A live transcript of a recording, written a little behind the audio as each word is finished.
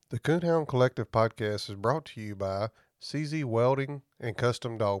The Coonhound Collective podcast is brought to you by CZ Welding and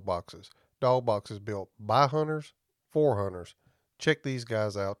Custom Dog Boxes. Dog boxes built by hunters for hunters. Check these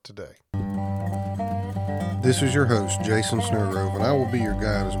guys out today. This is your host, Jason Snowgrove, and I will be your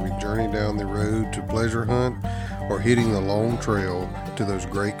guide as we journey down the road to pleasure hunt or hitting the long trail to those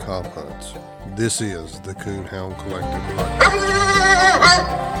great comp hunts. This is the Coonhound Collective podcast.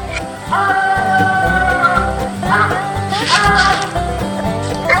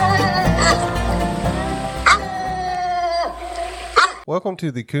 Welcome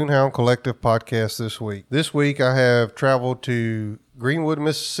to the Coonhound Collective podcast this week. This week I have traveled to Greenwood,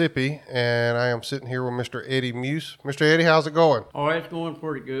 Mississippi, and I am sitting here with Mr. Eddie Muse. Mr. Eddie, how's it going? Oh, it's going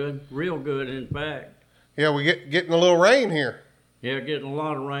pretty good. Real good, in fact. Yeah, we getting a little rain here. Yeah, getting a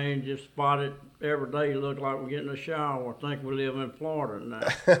lot of rain. Just spotted every day. Look like we're getting a shower. I think we live in Florida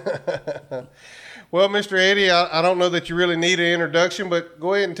now. Well, Mr. Eddie, I don't know that you really need an introduction, but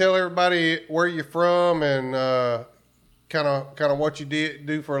go ahead and tell everybody where you're from and kind of what you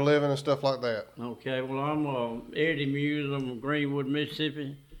do for a living and stuff like that. Okay, well, I'm Eddie Muse. I'm from Greenwood,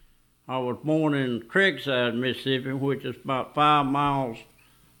 Mississippi. I was born in Craigside, Mississippi, which is about 5 miles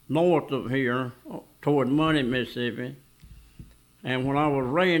north of here, toward Money, Mississippi. And when I was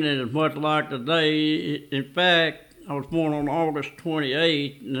raised, it's much like today. In fact, I was born on August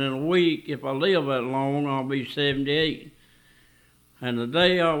 28th, and in a week, if I live that long, I'll be 78. And the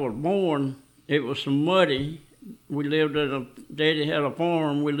day I was born, it was so muddy. We lived Daddy had a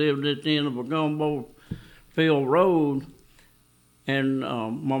farm. We lived at the end of a gumbo field road, and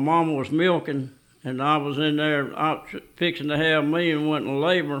my mama was milking, and I was in there out fixing to have me and went to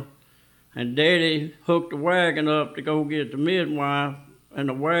labor, and Daddy hooked the wagon up to go get the midwife, and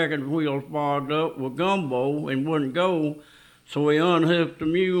the wagon wheels bogged up with gumbo and wouldn't go, so he unhooked the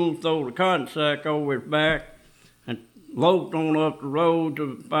mule, threw the cotton sack over his back, loped on up the road to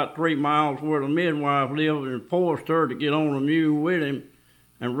about 3 miles where the midwife lived and forced her to get on the mule with him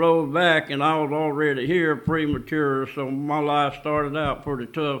and rode back, and I was already here premature, so my life started out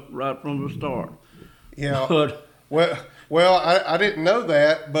pretty tough right from the start. Yeah. Well, I didn't know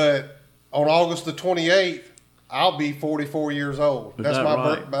that, but on August the 28th, I'll be 44 years old. That's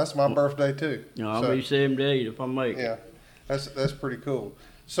my birthday too. Yeah, I'll be 78 if I make it. Yeah, that's pretty cool.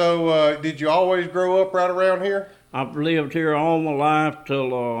 So did you always grow up right around here? I've lived here all my life till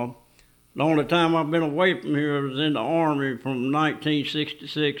the only time I've been away from here was in the Army from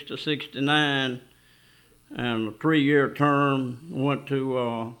 1966 to 69, and a 3-year term. Went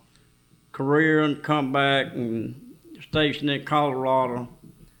to Korea and come back and stationed in Colorado,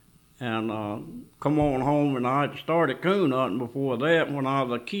 and come on home. And I had started coon hunting before that. When I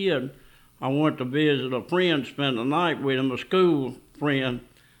was a kid, I went to visit a friend, spent the night with him, a school friend.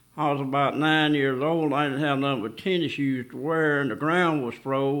 I was about 9 years old. I didn't have nothing but tennis shoes to wear, and the ground was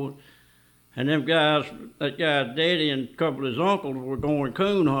froze. And that guy's daddy and a couple of his uncles were going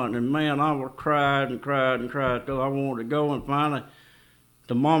coon hunting. And man, I was cried because I wanted to go. And finally,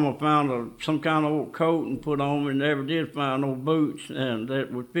 the mama found some kind of old coat and put on me, and never did find no boots and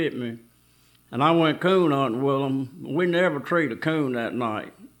that would fit me. And I went coon hunting with them. We never treed a coon that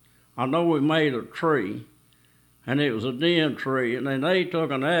night. I know we made a tree, and it was a den tree, and then they took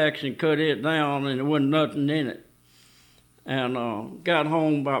an axe and cut it down, and there wasn't nothing in it. And got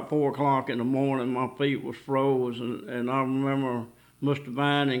home about 4 o'clock in the morning. My feet was froze, and I remember Mr.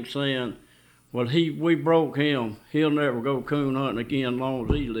 Vining saying, well, we broke him. He'll never go coon hunting again as long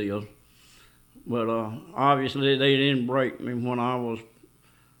as he lives. But obviously they didn't break me when I was,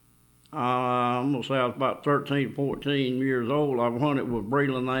 I'm going to say I was about 13, 14 years old. I hunted with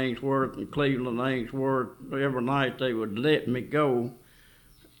Breland Ainsworth and Cleveland Ainsworth. Every night they would let me go.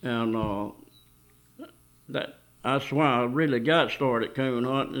 And that's why I really got started coon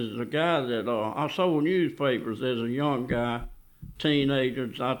hunting. Is a guy that I sold newspapers as a young guy,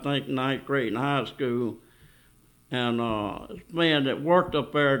 teenagers, I think 9th grade in high school. And this man that worked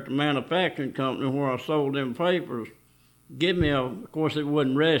up there at the manufacturing company where I sold them papers, of course it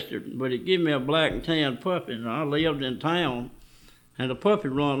wasn't registered, but he gave me a black and tan puppy. And I lived in town, and the puppy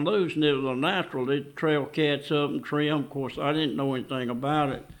run loose, and it was a natural. They'd trail cats up and trim. Of course, I didn't know anything about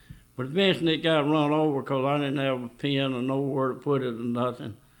it. But eventually it got run over because I didn't have a pen or nowhere to put it or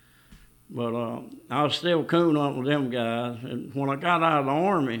nothing. But I was still coon hunting with them guys. And when I got out of the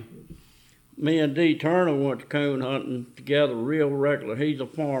Army, me and D. Turner went to coon hunting together real regular. He's a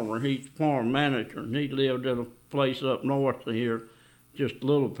farmer. He's a farm manager, and he lived at a place up north of here, just a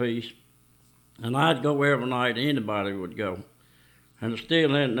little piece. And I'd go every night. Anybody would go. And I still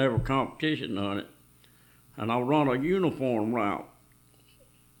hadn't ever competition on it. And I run a uniform route.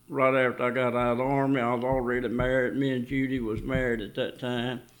 Right after I got out of the Army, I was already married. Me and Judy was married at that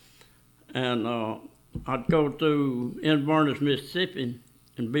time. and I'd go through Inverness, Mississippi,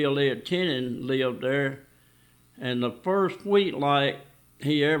 and Bill Ed Tennant lived there. And the first wheat light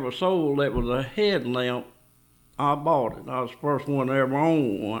he ever sold that was a headlamp, I bought it. I was the first one to ever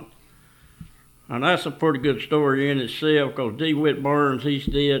own one. And that's a pretty good story in itself, because DeWitt Burns, he's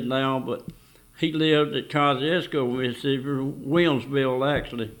dead now, but he lived at Kosciuszko, Mississippi, Williamsville,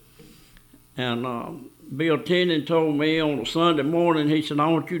 actually. And Bill Tennant told me on a Sunday morning, he said, I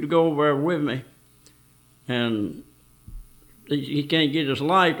want you to go over there with me. And he can't get his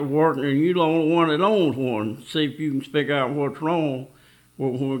light to work, and you're the only one that owns one. See if you can figure out what's wrong.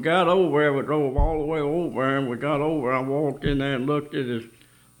 Well, when we got over there, we drove all the way over there, and we got over, I walked in there and looked at his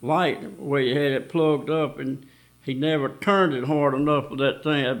light where he had it plugged up, and he never turned it hard enough for that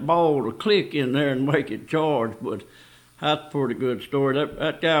thing, that ball to click in there and make it charge. But that's a pretty good story.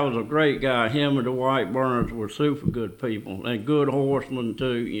 That guy was a great guy. Him and the White Burns were super good people, and good horsemen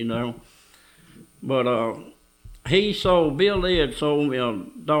too, you know. But Bill Ed sold me a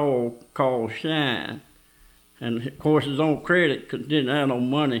dog called Shine. And of course it's on credit because didn't have no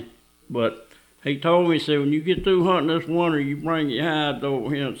money. But he told me, he said, when you get through hunting this winter, you bring your hides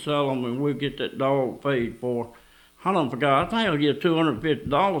over here and sell them, and we'll get that dog paid for. I don't forgot, I think I'll get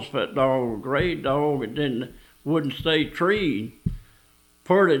 $250 for that dog, a grade dog. It wouldn't stay treed.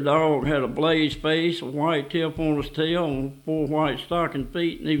 Purdy dog had a blaze face, a white tip on his tail, and 4 white stocking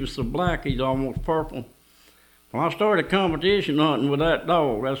feet, and he was so black he's almost purple. Well, I started competition hunting with that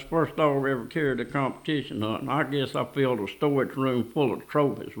dog. That's the first dog I ever carried to competition hunting. I guess I filled a storage room full of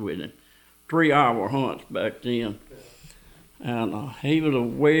trophies with him. 3-hour hunts back then. And he was a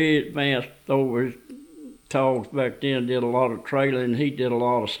way advanced over his dogs back then, did a lot of trailing. He did a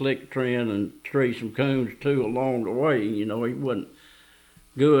lot of slick training and treed some coons too along the way. You know, he wasn't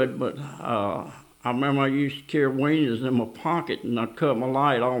good, but I remember I used to carry weenies in my pocket, and I'd cut my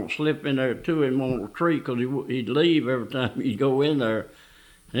light off, slip in there to him on the tree, because he'd leave every time he'd go in there.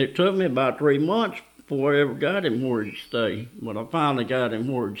 And it took me about 3 months before I ever got him where he'd stay, but I finally got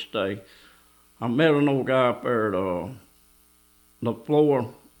him where he'd stay. I met an old guy up there at the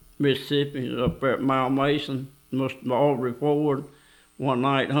floor, Mississippi, up there at Mount Mason, Aubrey Ford. One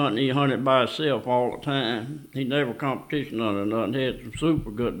night hunting, he hunted by himself all the time. He never competition hunted nothing. He had some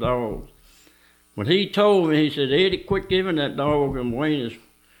super good dogs. But he told me, he said, Eddie, quit giving that dog them weenies.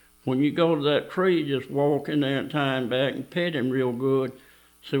 When you go to that tree, just walk in there and tie him back and pet him real good.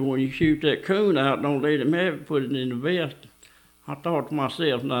 So when you shoot that coon out, don't let him have it, put it in the vest. I thought to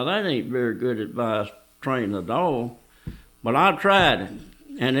myself, now that ain't very good advice, training a dog. But I tried it,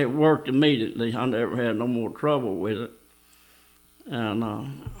 and it worked immediately. I never had no more trouble with it. And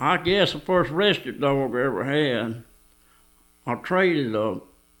I guess the first rescue dog I ever had, I traded a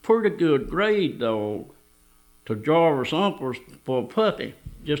pretty good grade dog to Jarvis Umpers for a puppy,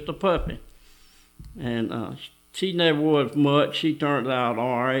 just a puppy. And she never was much. She turned out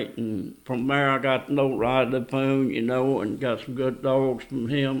all right. And from there I got to know Riley Poon, you know, and got some good dogs from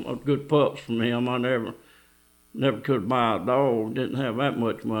him, or good pups from him. I never could buy a dog, didn't have that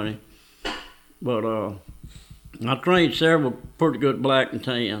much money. But I trained several pretty good black and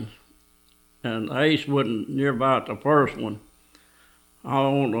tans. And Ace wasn't near about the first one.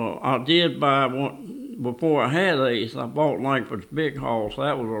 I did buy one before I had Ace. I bought Langford's Big Hoss.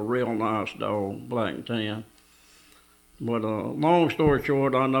 That was a real nice dog, black and tan. But long story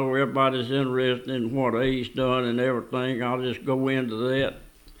short, I know everybody's interested in what Ace done and everything. I'll just go into that.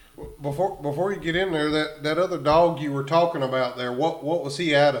 Before you get in there, that other dog you were talking about there, what was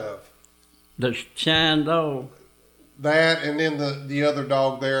he out of? The Shine dog. That, and then the other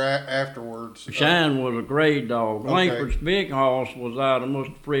dog there afterwards. Shine was a grade dog. Okay. Langford's Big Hoss was out of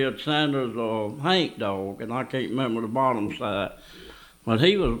Mr. Fred Sanders' Hank dog, and I can't remember the bottom side. But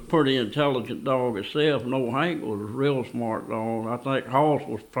he was a pretty intelligent dog himself, and old Hank was a real smart dog. I think Hoss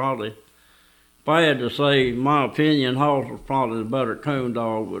was probably, if I had to say, in my opinion, Hoss was probably the better coon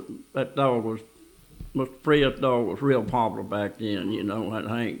dog, but that dog was, Mr. Fred's dog was real popular back then, you know, that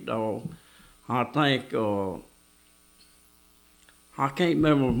Hank dog. I think, I can't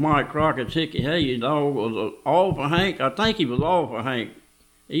remember if Mike Crockett's Hickey Hayes dog was all for Hank. I think he was all for Hank.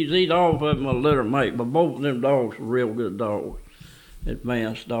 He's all of them a litter mate, but both of them dogs were real good dogs,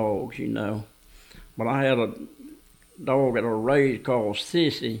 advanced dogs, you know. But I had a dog at a raise called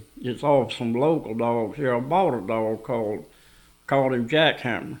Sissy, just off some local dogs here. I bought a dog called him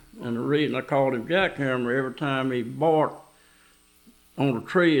Jackhammer. And the reason I called him Jackhammer, every time he barked on the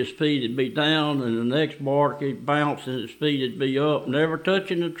tree, his feet would be down, and the next bark he'd bounce and his feet would be up, never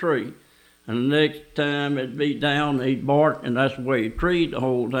touching the tree. And the next time it'd be down, he'd bark, and that's the way he treed the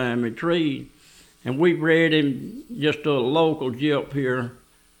whole time he treed. And we bred him just to a local gyp here.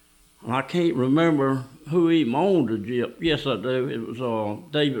 And I can't remember who even owned the Gyp. Yes, I do. It was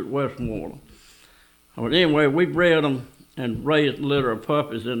David Westwater. But anyway, we bred them and raised a litter of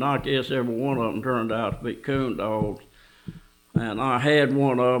puppies, and I guess every one of them turned out to be coon dogs. And I had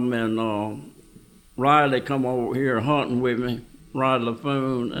one of them, and Riley come over here hunting with me, Riley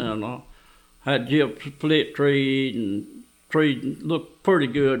LaFoon, and had Gyp split treed, and treed looked pretty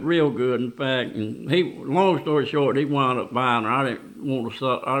good, real good, in fact. And he, long story short, he wound up buying her. I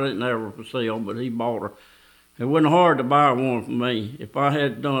didn't ever for sale, but he bought her. It wasn't hard to buy one for me. If I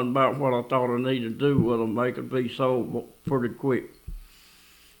had done about what I thought I needed to do with them, they could be sold pretty quick.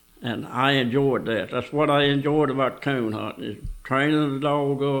 And I enjoyed that. That's what I enjoyed about coon hunting, is training the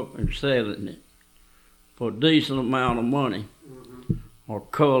dog up and selling it for a decent amount of money, or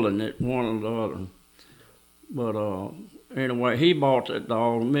culling it, one or the other. But anyway, he bought that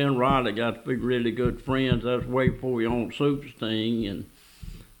dog. Me and Riley got to be really good friends. That's way before he owned Super Sting. And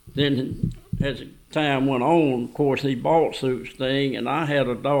then as time went on, of course, he bought Super Sting, and I had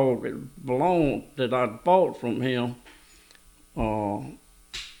a dog that I'd bought from him. Let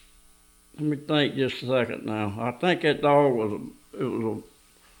me think just a second now. I think that dog was a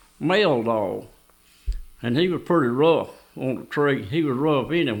male dog, and he was pretty rough on the tree. He was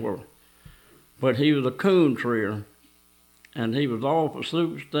rough anywhere, but he was a coon treer, and he was off of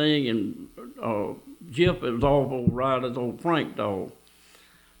Super Sting, and Gyp was off of Riley's old Frank dog.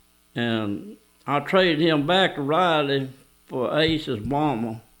 And I traded him back to Riley for Ace's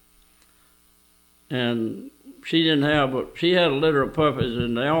mama, and she had a litter of puppies,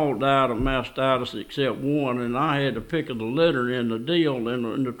 and they all died of mastitis except one, and I had to pick of the litter in the deal,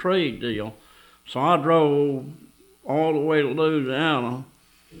 in the trade deal. So I drove all the way to Louisiana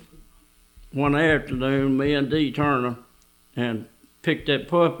one afternoon, me and Dee Turner, and picked that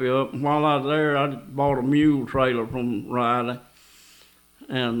puppy up. And while I was there, I bought a mule trailer from Riley.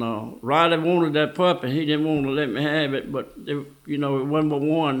 And Riley wanted that puppy. He didn't want to let me have it, but it wasn't but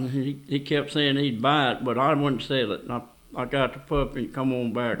one. He kept saying he'd buy it, but I wouldn't sell it. I got the puppy and come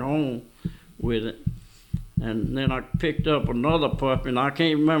on back home with it. And then I picked up another puppy, and I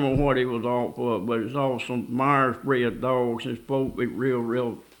can't remember what he was off of, but it's all some Myers bred dogs. It's supposed to be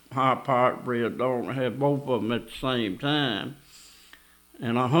real high-powered bred dogs. I had both of them at the same time.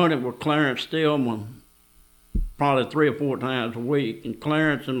 And I hunted with Clarence Stillman probably 3 or 4 times a week, and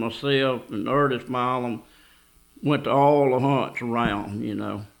Clarence and myself and Ernest Milam went to all the hunts around,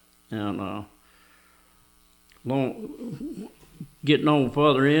 and getting on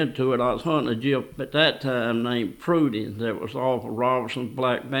further into it, I was hunting a Gyp at that time named Prudy that was off of Robertson's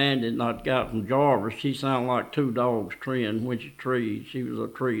Black Bandit, and I'd got from Jarvis. She sounded like 2 dogs treeing when she treed. She was a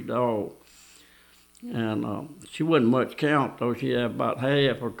tree dog. And she wasn't much count, though. She had about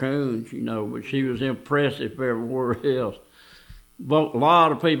half her coons, but she was impressive everywhere else. But a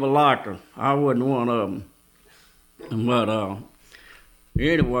lot of people liked her. I wasn't one of them. But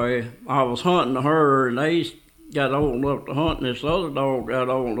anyway, I was hunting her, and they got old enough to hunt, and this other dog got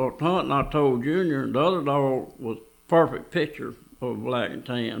old enough to hunt, and I told Junior, and the other dog was a perfect picture of black and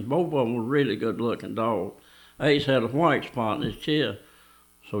tan. Both of them were really good-looking dogs. Ace had a white spot in his chest.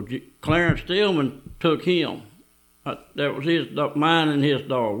 So Clarence Stillman took him. That was mine and his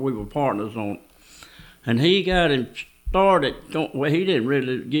dog. We were partners on it. And he got him started. Well, he didn't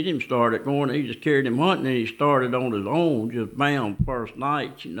really get him started going. He just carried him hunting, and he started on his own, just bam, first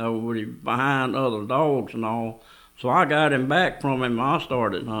night, when he was behind other dogs and all. So I got him back from him. I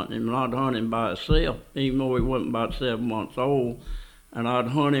started hunting him, and I'd hunt him by himself, even though he wasn't about 7 months old. And I'd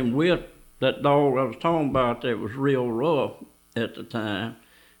hunt him with that dog I was talking about that was real rough at the time.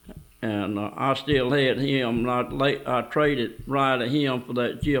 And I still had him, and I traded Riley him for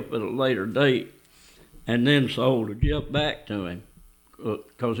that Gyp at a later date, and then sold the Gyp back to him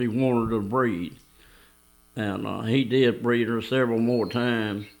because he wanted to breed. And he did breed her several more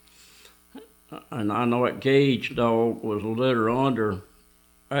times. And I know that Gage dog was a litter under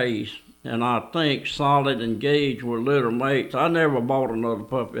Ace, and I think Solid and Gage were litter mates. I never bought another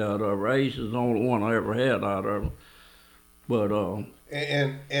puppy out of her. Ace is the only one I ever had out of her. But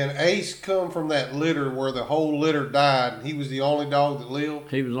And Ace come from that litter where the whole litter died, and he was the only dog that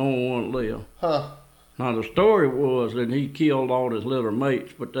lived? He was the only one that lived. Huh. Now, the story was that he killed all his litter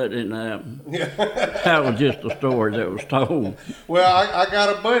mates, but that didn't happen. Yeah. That was just a story that was told. Well, I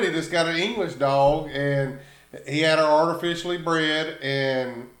got a buddy that's got an English dog, and he had her artificially bred,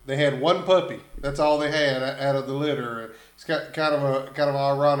 and they had one puppy. That's all they had out of the litter. It's got kind of an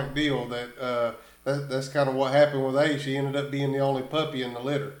ironic deal that... That's kind of what happened with Ace. She ended up being the only puppy in the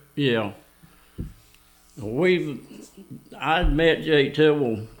litter. Yeah. I'd met Jay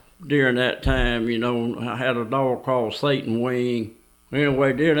Tibble during that time, I had a dog called Satan Wing,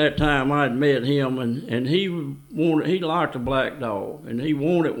 Anyway, during that time, I'd met him, and he liked a black dog, and he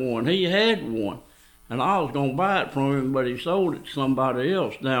wanted one. He had one, and I was gonna buy it from him, but he sold it to somebody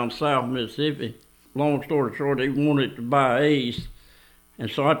else down South Mississippi. Long story short, he wanted to buy Ace, and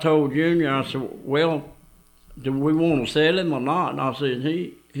so I told Junior, I said, well, do we want to sell him or not? And I said,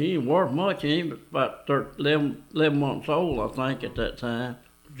 he ain't worth much. He ain't about 11 months old, I think, at that time.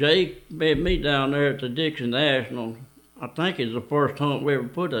 Jay met me down there at the Dixon National. I think it's the first hunt we ever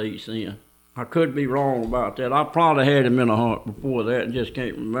put Ace in. I could be wrong about that. I probably had him in a hunt before that and just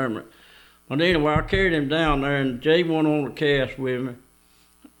can't remember it. But anyway, I carried him down there, and Jay went on the cast with me.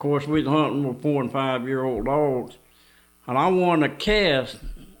 Of course, we was hunting with 4- and 5-year-old dogs. And I won the cast.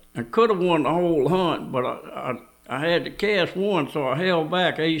 I could have won the whole hunt, but I had to cast one, so I held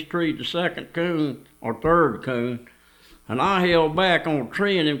back. Ace treed the second coon, or third coon. And I held back on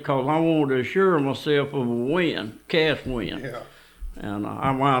treeing him because I wanted to assure myself of a win, cast win. Yeah. And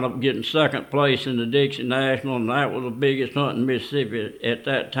I wound up getting second place in the Dixie National, and that was the biggest hunt in Mississippi at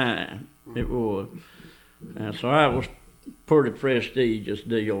that time. It was. And so that was a pretty prestigious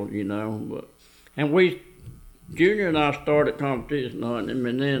deal, you know. And Junior and I started competition hunting,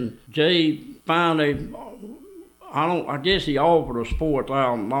 and then Jay finally, I guess he offered us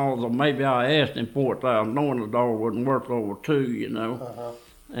 $4,000, or maybe I asked him $4,000, knowing the dog wasn't worth over $2, you know. Uh-huh.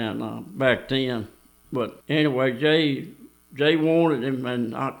 And back then, but anyway, Jay wanted him,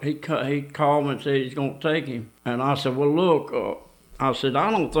 and he called me and said he's gonna take him. And I said, well, look, I said, I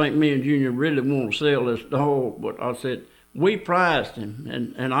don't think me and Junior really want to sell this dog, but I said, we priced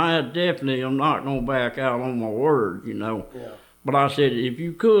him, and I definitely am not gonna back out on my word, you know. Yeah. But I said, if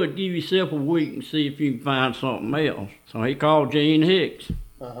you could, give yourself a week and see if you can find something else. So he called Gene Hicks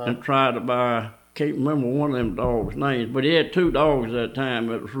and tried to buy, can't remember one of them dogs' names, but he had 2 dogs at that time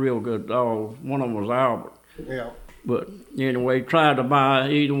that was real good dogs. One of them was Albert. Yeah. But anyway, he tried to buy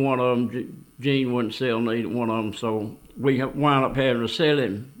either one of them. Gene wouldn't sell neither one of them, so we wound up having to sell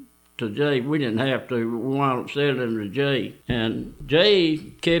him to Jay. We didn't have to, but we wound up selling him to Jay. And Jay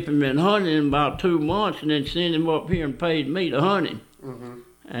kept him in hunting about 2 months and then sent him up here and paid me to hunt him. Mm-hmm.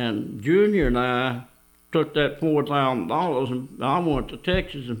 And Junior and I took that $4,000 and I went to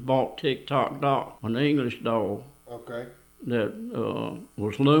Texas and bought Tick-Tock Doc, an English dog. Okay. That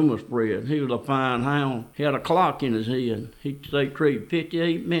was Loomis bred. He was a fine hound. He had a clock in his head. He'd stay treed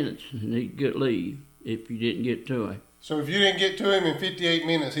 58 minutes and he'd get leave if you didn't get to him. So if you didn't get to him in 58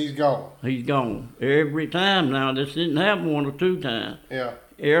 minutes, he's gone. He's gone. Every time now. This didn't happen 1 or 2 times. Yeah.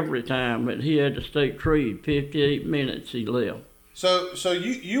 Every time, but he had to stay treed 58 minutes he left. So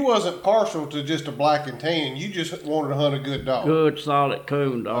you wasn't partial to just a black and tan. You just wanted to hunt a good dog. Good, solid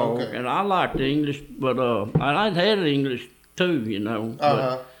coon dog. Okay. And I liked the English, but I'd had an English too, you know.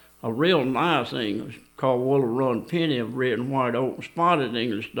 Uh-huh. But a real nice English called Willow Run Penny, a red and white open spotted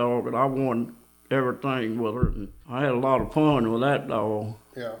English dog, and I won everything with her. And I had a lot of fun with that dog.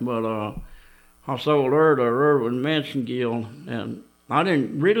 Yeah. But I sold her to Irwin Mansongill, and I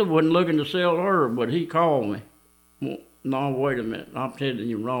wasn't looking to sell her, but he called me. Well, no, wait a minute. I'm telling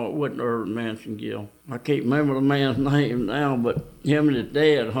you wrong. It wasn't Irwin Mansongill. I can't remember the man's name now, but him and his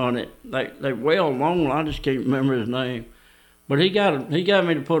dad hunted. They well known. I just can't remember his name. But he got me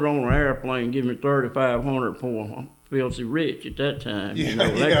to put her on an airplane, give me $3,500 for her. I'm filthy rich at that time, you know,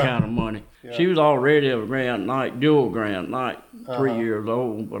 that kind of money. Yeah. She was already a Grand Night, dual Grand Night, 3 years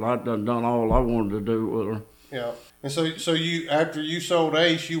old, but I'd done all I wanted to do with her. Yeah. And so you, after you sold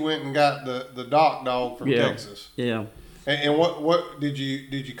Ace, you went and got the Doc dog from Texas. Yeah. And what did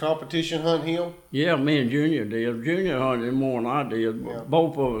you competition hunt him? Yeah, me and Junior did. Junior hunted him more than I did. Yeah.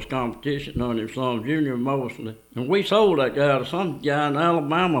 Both of us competition hunted some, Junior mostly. And we sold that guy to some guy in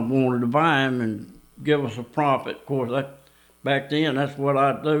Alabama wanted to buy him and give us a profit. Of course, back then that's what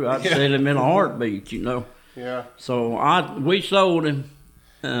I'd do. I'd sell him in a heartbeat, you know. Yeah. So we sold him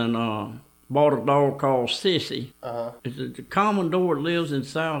and bought a dog called Sissy. Uh-huh. It's a Commodore that lives in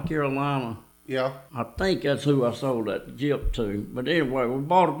South Carolina. Yeah. I think that's who I sold that Jip to. But anyway, we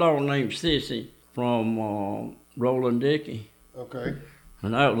bought a dog named Sissy from Roland Dickey. Okay.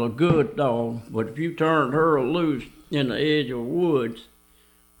 And that was a good dog. But if you turned her loose in the edge of the woods,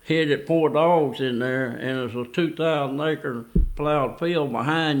 headed 4 dogs in there, and there's a 2,000-acre plowed field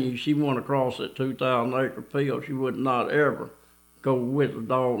behind you, she went across that 2,000-acre field. She would not ever go with the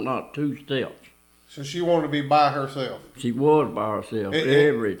dog, not 2 steps. So she wanted to be by herself. She was by herself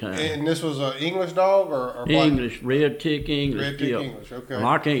every time. And this was an English dog or black? English, red tick English. Red tick English, okay. And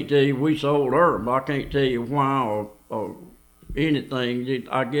I can't tell you, we sold her, but I can't tell you why or anything.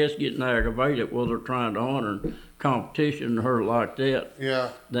 I guess getting aggravated with her trying to hunt her in competition her like that.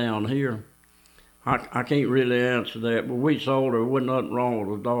 Yeah. Down here. I can't really answer that, but we sold her. There wasn't nothing wrong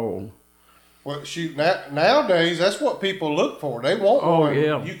with the dog. Well, shoot, nowadays, that's what people look for. They want Oh, one.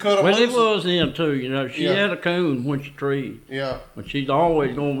 yeah. You cut them well, loose. it was then, too. You know, she Yeah. had a coon when she treed. Yeah. But she's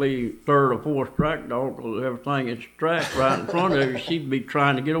always going to be third or fourth track dog because everything is tracked right in front of her. She'd be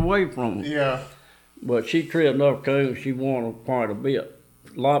trying to get away from them. Yeah. But she treed enough coons, she won them quite a bit.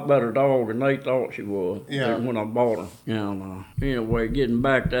 A lot better dog than they thought she was when I bought her. And anyway, getting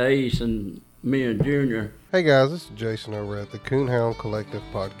back to Ace and me and Junior. Hey guys, this is Jason over at the Coonhound Collective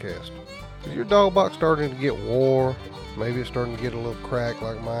Podcast. Is your dog box starting to get wore? Maybe it's starting to get a little cracked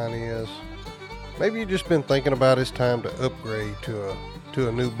like mine is. Maybe you've just been thinking about it's time to upgrade to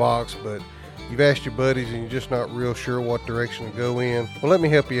a new box, but you've asked your buddies and you're just not real sure what direction to go in. Well, let me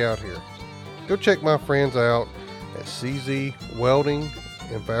help you out here. Go check my friends out at CZ Welding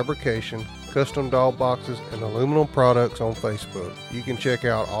and Fabrication, custom dog boxes and aluminum products on Facebook. You can check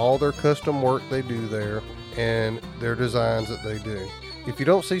out all their custom work they do there and their designs that they do. If you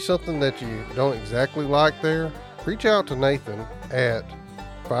don't see something that you don't exactly like there, reach out to Nathan at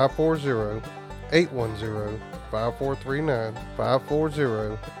 540-810-5439,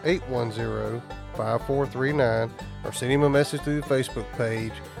 540-810-5439, or send him a message through the Facebook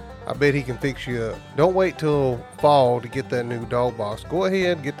page. I bet he can fix you up. Don't wait till fall to get that new dog box. Go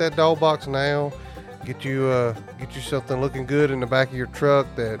ahead, get that dog box now. Get you something looking good in the back of your truck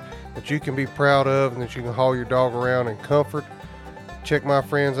that you can be proud of and that you can haul your dog around in comfort. Check my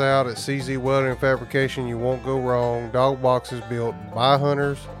friends out at CZ Welding and Fabrication. You won't go wrong. Dog boxes built by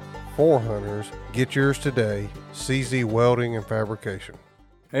hunters for hunters. Get yours today. CZ Welding and Fabrication.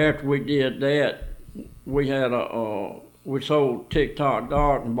 After we did that, we had we sold TikTok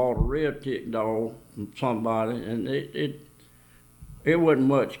dog and bought a red tick dog from somebody, and it wasn't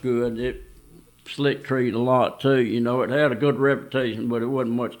much good. It slick treed a lot too. You know, it had a good reputation, but it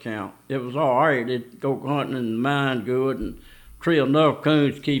wasn't much count. It was all right. It'd go hunting and mine good and tree enough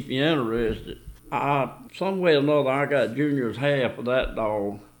coons to keep you interested. Some way or another, I got Junior's half of that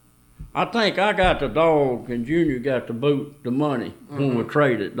dog. I think I got the dog and Junior got the boot, the money, when we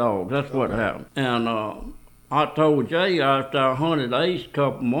traded dogs. That's what happened. And I told Jay after I hunted Ace a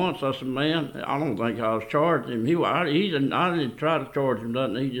couple months, I said, man, I don't think I was charging him. I didn't try to charge him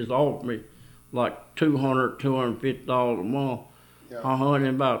nothing. He just offered me like $200, $250 a month. Yeah. I hunted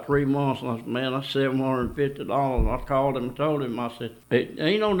him about 3 months, and I said, man, that's $750. I called him and told him, I said, it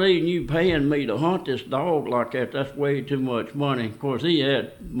ain't no need in you paying me to hunt this dog like that. That's way too much money. Of course, he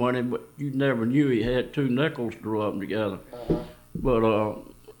had money, but you never knew he had two nickels to rub them together. Uh-huh. But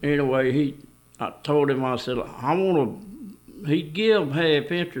anyway, I told him, I said, he'd give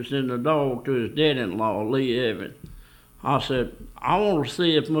half interest in the dog to his dad-in-law, Lee Evans. I said, I want to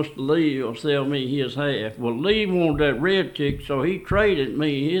see if Mr. Lee will sell me his half. Well, Lee wanted that red tick, so he traded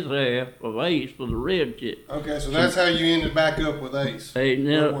me his half of Ace for the red tick. Okay, so that's how you ended back up with Ace. Hey,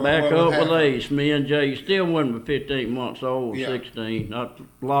 back up with Ace. Me and Jay still wasn't but 15 months old, 16. Not a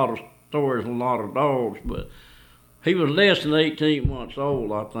lot of stories, a lot of dogs, but he was less than 18 months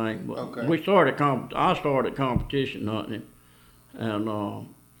old, I think. But I started competition hunting, and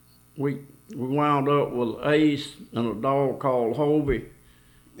we wound up with Ace and a dog called Hobie.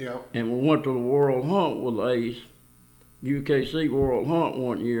 Yeah. And we went to the World Hunt with Ace, UKC World Hunt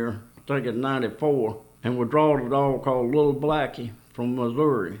one year, I think in '94. And we drawed a dog called Little Blackie from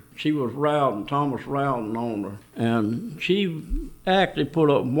Missouri. She was Thomas Rowden on her. And she actually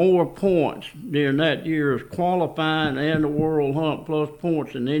put up more points during that year as qualifying and the World Hunt plus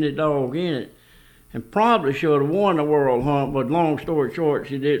points than any dog in it. And probably should have won the World Hunt, but long story short,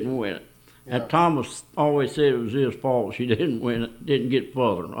 she didn't win it. Yeah. And Thomas always said it was his fault. She didn't win it, didn't get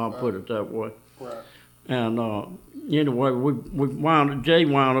further. I'll put it that way. Right. And anyway, Jay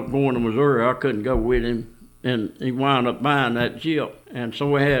wound up going to Missouri. I couldn't go with him, and he wound up buying that Jeep. And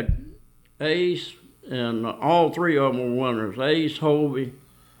so we had Ace, and all three of them were winners: Ace, Hobie,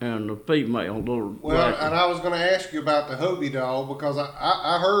 and the female Little. Well, and I was going to ask you about the Hobie dog because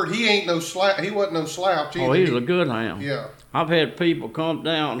I heard he ain't no slouch. He wasn't no slouch either. Oh, he's a good hound. Yeah. I've had people come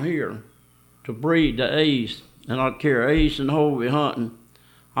down here to breed the Ace, and I'd carry Ace and Hobie hunting.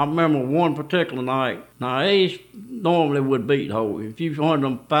 I remember one particular night. Now, Ace normally would beat Hobie. If you hunted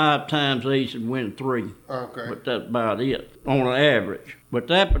them 5 times, Ace would win 3. Okay. But that's about it, on an average. But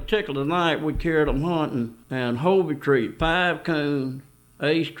that particular night, we carried them hunting, and Hobie treed 5 coon,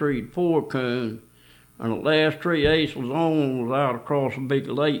 Ace treed 4 coon, and the last tree Ace was on was out across a big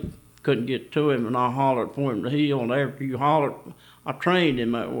lake. Couldn't get to him, and I hollered for him to heel, and after you hollered, I trained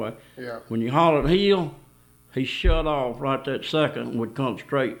him that way. Yeah. When you hollered heel, he shut off right that second and would come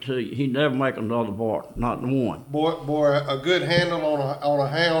straight to you. He'd never make another bark, not one. Boy, a good handle on a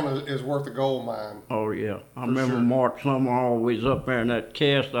hound is worth a gold mine. Oh, yeah. I remember sure. Mark Summer always up there in that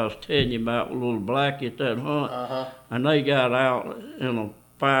cast I was telling you about with little Blackie at that hunt. And they got out in a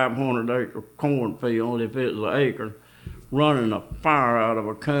 500-acre cornfield, if it was an acre, running a fire out of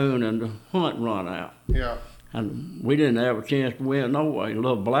a coon, and the hunt run out. Yeah. And we didn't have a chance to win no way.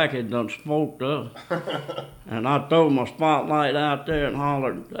 Little Blackie done smoked us. And I threw my spotlight out there and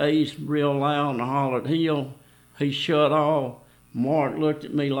hollered Ace real loud and I hollered Hill. He shut off. Mark looked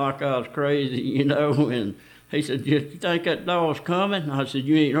at me like I was crazy, you know, and he said, "You think that dog's coming?" I said,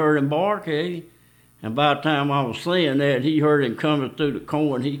 "You ain't heard him bark, have you?" And by the time I was saying that, he heard him coming through the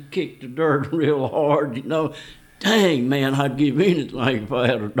corn. He kicked the dirt real hard, you know. Dang, man, I'd give anything if I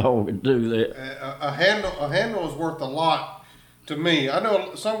had a dog to do that. A handle is worth a lot to me. I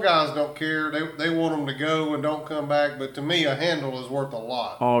know some guys don't care. They want them to go and don't come back, but to me, a handle is worth a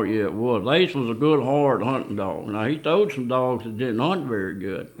lot. Oh, yeah, it was. Ace was a good, hard hunting dog. Now, he throwed some dogs that didn't hunt very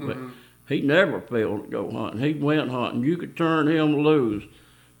good, but he never failed to go hunting. He went hunting. You could turn him loose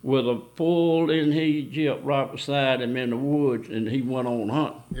with a full-in-heat jip right beside him in the woods, and he went on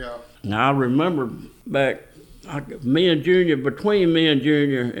hunting. Yeah. Now, I remember back... between me and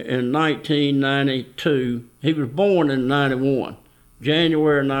Junior in 1992, he was born in 91,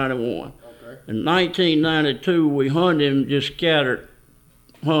 January 91. Okay. In 1992, we hunted him, just scattered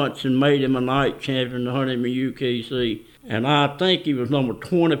hunts and made him a night champion to hunt him in UKC. And I think he was number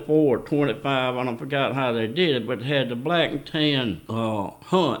 24 or 25, and I forgot how they did it, but had the black and tan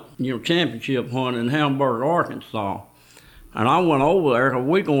hunt, championship hunt in Hamburg, Arkansas. And I went over there, because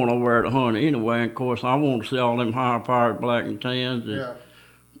we going over there to hunt anyway. And of course, I want to see all them high-powered black and tans. And,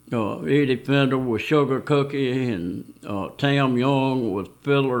 Eddie Fender with Sugar Cookie, and Tam Young with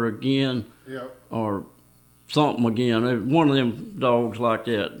Fiddler again, or something again. It was one of them dogs like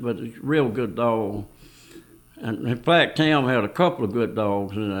that, but it's a real good dog. And in fact, Tam had a couple of good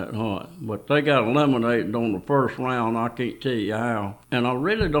dogs in that hunt, but they got eliminated on the first round. I can't tell you how. And I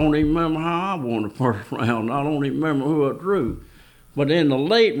really don't even remember how I won the first round. I don't even remember who I drew. But in the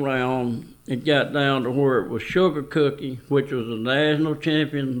late round, it got down to where it was Sugar Cookie, which was a national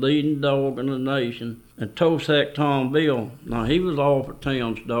champion, leading dog in the nation, and Tosac Tom Bill. Now, he was off at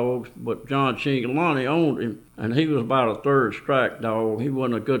Tam's dogs, but John Chingalani owned him, and he was about a third strike dog. He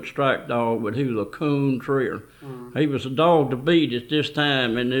wasn't a good strike dog, but he was a coon trier. He was a dog to beat at this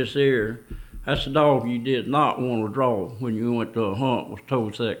time in this area. That's the dog you did not want to draw when you went to a hunt, was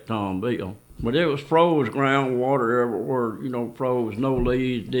Tosac Tom Bill. But it was froze ground, water everywhere, froze, no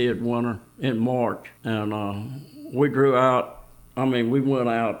leaves, dead winter in March. And we went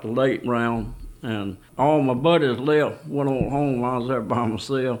out the late round, and all my buddies left, went on home. I was there by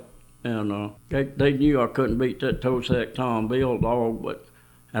myself, and they knew I couldn't beat that Tosac Tom Bill dog.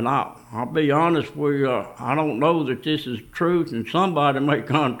 And I'll be honest with you, I don't know that this is truth, and somebody may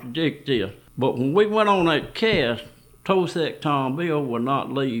contradict this. But when we went on that cast, Tosac Tom Bill would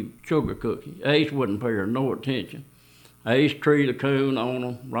not leave Sugar Cookie. Ace wouldn't pay her no attention. Ace treated a coon on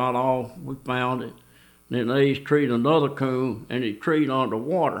him right off. We found it. Then Ace treated another coon, and he treated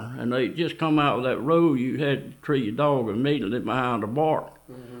underwater. And they just come out of that road, you had to treat your dog immediately behind the bark.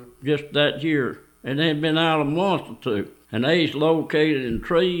 Just that year. And they had been out a month or two. And Ace located and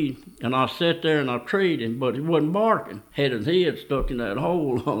treed, and I sat there and I treed him, but he wasn't barking. Had his head stuck in that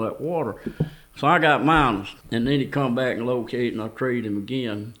hole on that water. So I got minus, and then he come back and located, and I treated him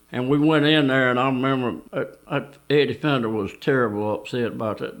again. And we went in there, and I remember Eddie Fender was terrible upset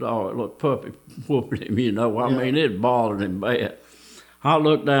about that dog. It looked puppy whooping him, I mean, it bothered him bad. I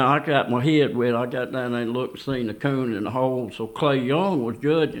looked down, I got my head wet. I got down there and looked and seen the coon in the hole. So Clay Young was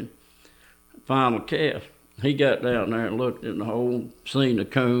judging final cast. He got down there and looked in the hole, seen the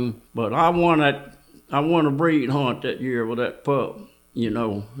coon. But I won a breed hunt that year with that pup,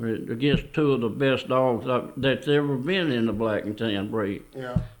 against two of the best dogs that's ever been in the black and tan breed.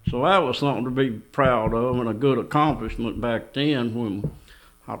 Yeah. So that was something to be proud of and a good accomplishment back then. When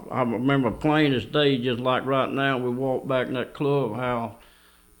I remember plain as day, just like right now, we walked back in that clubhouse,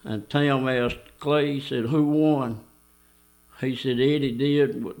 and Tam asked Clay, he said, "Who won?" He said, "Eddie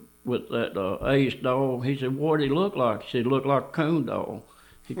did with that Ace dog." He said, "What did he look like?" He said, "He looked like a coon dog."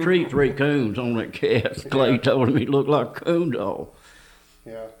 He treated 3 coons on that cast. Clay told him he looked like a coon dog.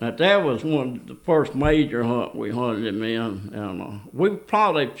 Yeah. Now, that was the first major hunt we hunted him in, and we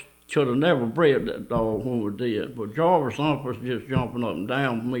probably should have never bred that dog when we did, but Jarvis Hump was just jumping up and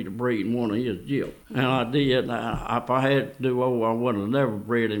down for me to breed one of his jips. And I did. If I had to do I would have never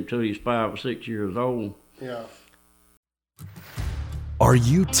bred him till he's 5 or 6 years old. Yeah. Are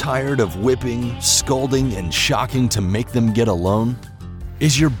you tired of whipping, scolding, and shocking to make them get alone?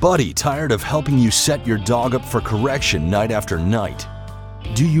 Is your buddy tired of helping you set your dog up for correction night after night?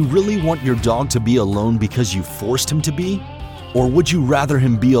 Do you really want your dog to be alone because you forced him to be? Or would you rather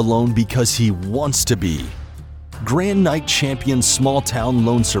him be alone because he wants to be? Grand Night Champion Small Town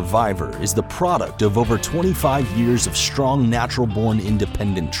Lone Survivor is the product of over 25 years of strong natural-born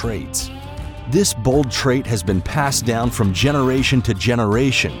independent traits. This bold trait has been passed down from generation to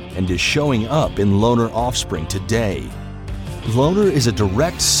generation and is showing up in loner offspring today. Loner is a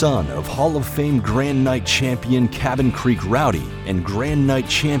direct son of Hall of Fame Grand Night Champion Cabin Creek Rowdy and Grand Night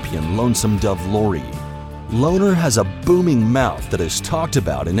Champion Lonesome Dove Lori. Loner has a booming mouth that is talked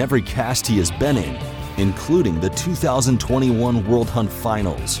about in every cast he has been in, including the 2021 World Hunt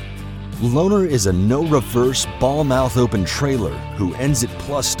Finals. Loner is a no-reverse, ball-mouth open trailer who ends it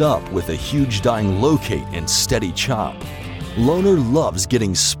plussed up with a huge dying locate and steady chop. Loner loves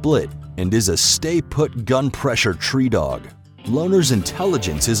getting split and is a stay-put gun-pressure tree dog. Loner's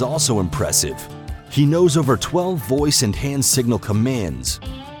intelligence is also impressive. He knows over 12 voice and hand signal commands.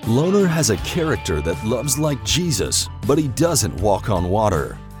 Loner has a character that loves like Jesus, but he doesn't walk on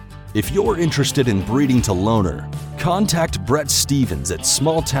water. If you're interested in breeding to Loner, contact Brett Stevens at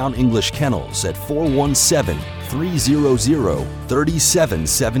Small Town English Kennels at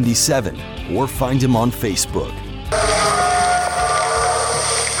 417-300-3777 or find him on Facebook.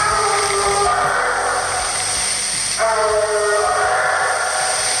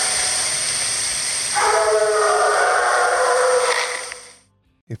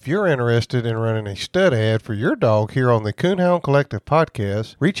 If you're interested in running a stud ad for your dog here on the Coonhound Collective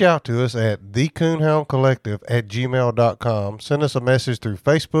podcast, reach out to us at thecoonhoundcollective@gmail.com. Send us a message through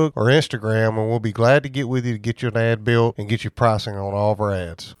Facebook or Instagram, and we'll be glad to get with you to get you an ad built and get you pricing on all of our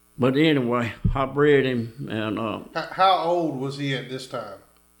ads. But anyway, I bred him, and How old was he at this time?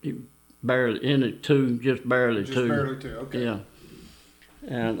 he barely in it two, just barely Just two. barely two, okay. Yeah,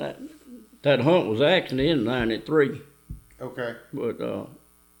 and that hunt was actually in '93, Okay. but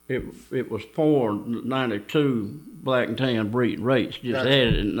it was for '92 black and tan breed race. Just Gotcha.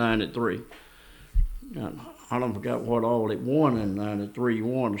 added in '93. And I don't forget what all it won in '93. He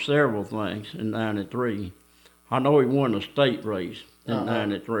won several things in '93. I know he won the state race in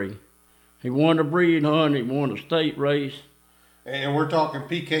 '93. He won the breed hunt. He won the state race. And we're talking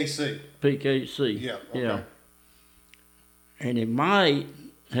PKC. PKC. Yeah, okay. Yeah. And he might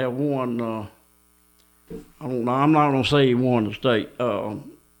have won. I don't know. I'm not gonna say he won the state.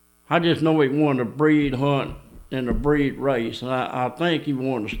 I just know he won the breed hunt and the breed race. And I think he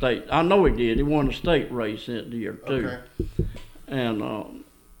won the state. I know he did. He won the state race that year too. Okay. And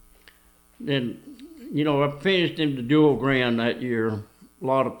then, you know, I finished him the dual grand that year. A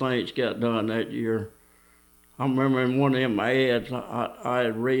lot of things got done that year. I remember in one of them ads I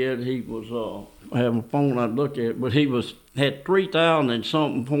had read, he was, I have my phone I looked at it, but he had 3,000 and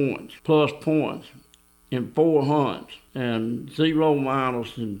something points, plus points, in 4 hunts, and 0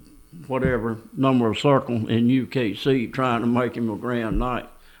 miles and whatever number of circle in UKC trying to make him a grand night.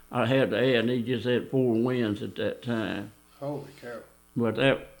 I had to add, and he just had 4 wins at that time. Holy cow. But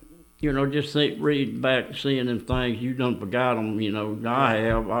that, you know, just reading back and seeing them things, you done forgot them, you know. I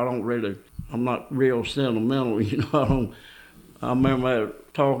have. I'm not real sentimental, you know. I remember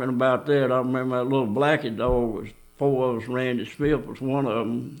talking about that. I remember that little blackie dog was 4 of us. Randy Smith was one of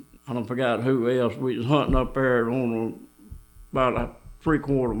them. I don't forgot who else. We was hunting up there on about a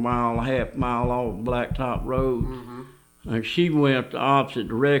 3/4 mile, a half mile off Blacktop Road. Mm-hmm. And she went the opposite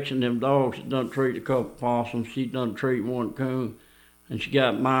direction. Them dogs had done treat a couple possums. She done treat one coon. And she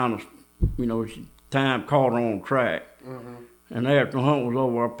got minus, you know, time caught her on track. Mm-hmm. And after the hunt was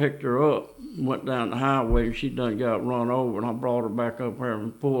over, I picked her up, went down the highway, and she done got run over. And I brought her back up here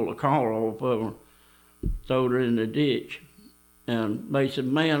and pulled the collar off of her, throwed her in the ditch. And they said,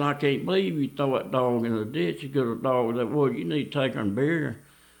 "Man, I can't believe you throw that dog in the ditch. You got a dog that would. You need to take her and bury her."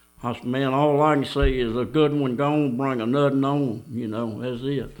 I said, "Man, all I can say is a good one gone, bring another on. You know, that's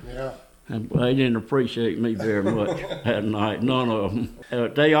it." Yeah. And they didn't appreciate me very much that night. None of them.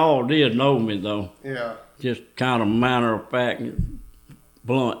 They all did know me though. Yeah. Just kind of matter of fact and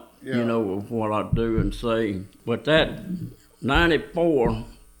blunt, Yeah. you know, of what I do and say. But that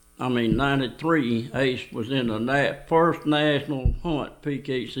 93, Ace was in the first national hunt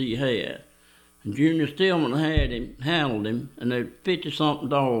PKC had. And Junior Stillman handled him, and there were 50-something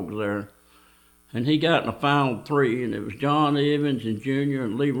dogs there. And he got in the final 3, and it was John Evans and Junior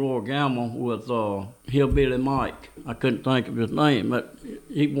and Leroy Gamble with Hillbilly Mike. I couldn't think of his name, but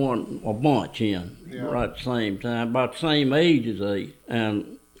he won a bunch right at the same time, about the same age as Ace.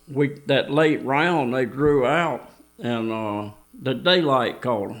 And that late round, they drew out, and the daylight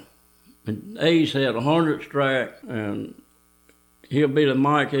called him. And Ace had 100 strike, and Hillbilly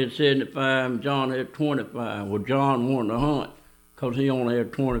Mike had 75, and John had 25. Well, John wanted to hunt because he only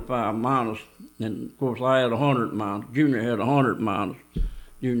had 25 minus, and of course I had 100 minus. Junior had 100 minus,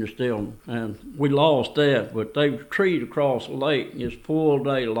 Junior Stillman, and we lost that. But they treed across the lake. It's full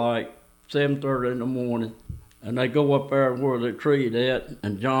daylight, 7:30 in the morning, and they go up there where they treed at,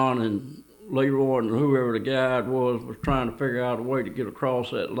 and John and Leroy and whoever the guide was trying to figure out a way to get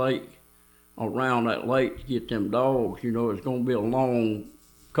across that lake, around that lake to get them dogs. You know, it's going to be a long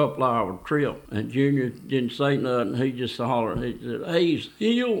couple-hour trip. And Junior didn't say nothing. He just hollered. He said, "Ace,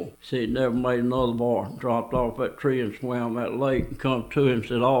 heel." He said he never made another bar. Dropped off that tree and swam that lake and come to him.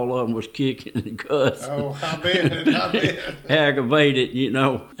 Said all of them was kicking and cussing. Oh, I bet. Aggravated, you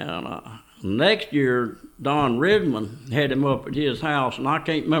know. And next year, Don Redmond had him up at his house. And I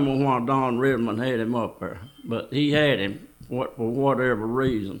can't remember why Don Redmond had him up there. But he had him. For whatever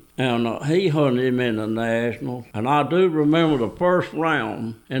reason. And he hunted him in the Nationals. And I do remember the first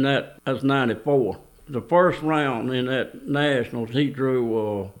round in that's 94. The first round in that Nationals, he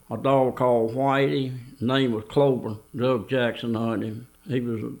drew a dog called Whitey. His name was Clover. Doug Jackson hunted him. He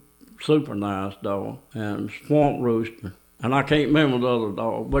was a super nice dog. And Swamp Rooster. And I can't remember the other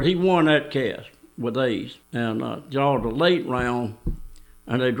dog. But he won that cast with Ace. And the late round,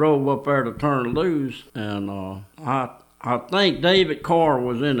 and they drove up there to turn loose. And I think David Carr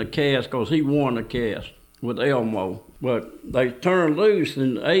was in the cast because he won the cast with Elmo. But they turned loose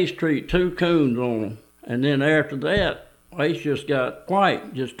and Ace treated 2 coons on them. And then after that, Ace just got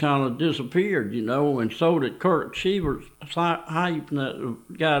quiet, just kind of disappeared, you know, and so did Kurt Shevers. How you pronounce the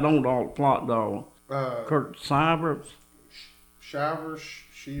guy that owned all the plot dogs? Kurt Shevers?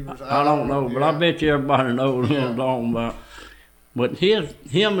 Shevers? I don't know, but I bet you everybody knows what I'm talking about. But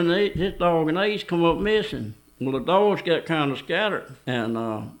him and his dog and Ace come up missing. Well, the dogs got kind of scattered, and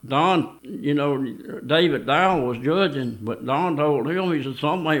Don, you know, David Dow was judging, but Don told him, he said,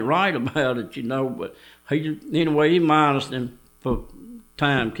 something ain't right about it, you know, but he minused him for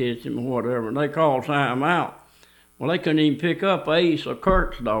time catching or whatever, and they called time out. Well, they couldn't even pick up Ace or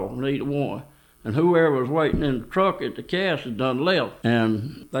Kurt's dog, neither one, and whoever was waiting in the truck at the cast had done left,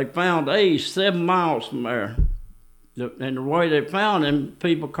 and they found Ace 7 miles from there, and the way they found him,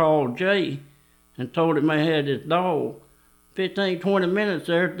 people called Jay, and told him they had this dog. 15, 20 minutes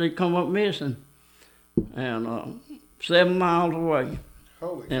there, they come up missing. And 7 miles away.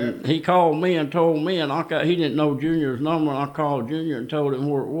 Holy and crap. He called me and told me, and he didn't know Junior's number, and I called Junior and told him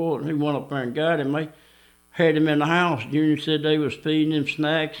where it was. He went up there and got him. They had him in the house. Junior said they was feeding him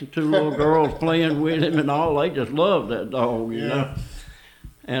snacks and 2 little girls playing with him and all. They just loved that dog, you know.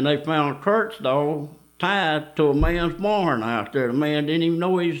 And they found Kurt's dog tied to a man's barn out there. The man didn't even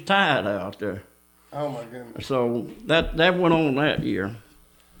know he was tied out there. Oh, my goodness. So that went on that year.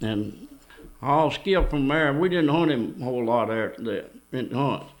 And I'll skip from there. We didn't hunt him a whole lot after that, in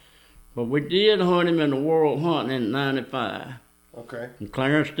hunts. But we did hunt him in the World Hunt in '95. Okay. And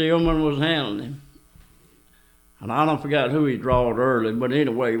Clarence Stillman was handling him. And I don't forget who he drawed early, but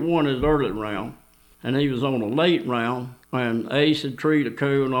anyway, he won his early round. And he was on a late round, and Ace had treed a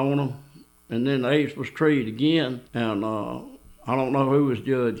coon on him. And then Ace was treed again, and I don't know who was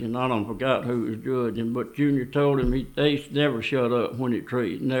judging. I don't forgot who was judging, but Junior told him Ace never shut up when he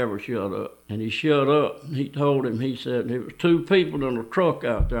treated, never shut up. And he shut up. He told him, he said, there was 2 people in a truck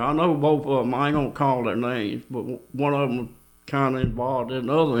out there. I know both of them. I ain't going to call their names, but one of them was kind of involved in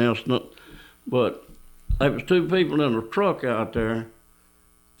another incident. But there was 2 people in a truck out there,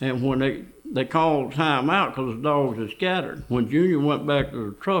 and when they called time out because the dogs had scattered. When Junior went back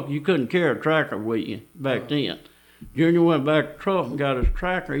to the truck, you couldn't carry a tracker with you back then. Junior went back to the truck and got his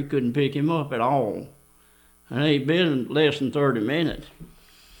tracker. He couldn't pick him up at all. And he'd been less than 30 minutes.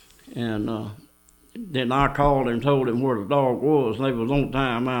 And then I called him and told him where the dog was. And they was on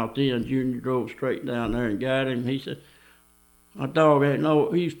time out then. Junior drove straight down there and got him. He said, my dog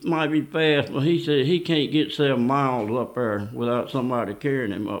he might be fast, but he said he can't get 7 miles up there without somebody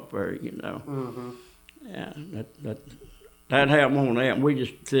carrying him up there, you know. Mm-hmm. Yeah, that happened on that. And we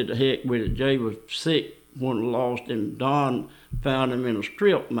just said the heck with it. Jay was sick. One lost him. Don found him in a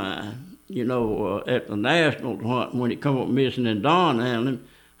strip mine, you know, at the National hunt when he come up missing, and Don handled him.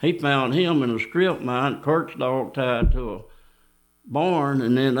 He found him in a strip mine. Kurt's dog tied to a barn,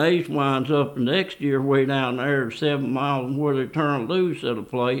 and then Ace winds up the next year way down there 7 miles where they turned loose at a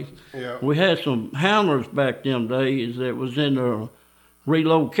place. Yeah. We had some handlers back them days that was in the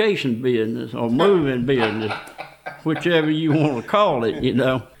relocation business or moving business, whichever you want to call it, you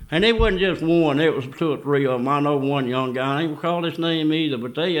know. And it wasn't just one, it was 2 or 3 of them. I know one young guy, I ain't gonna call his name either,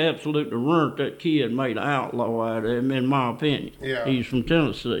 but they absolutely ruined that kid and made an outlaw out of him, in my opinion. Yeah. He's from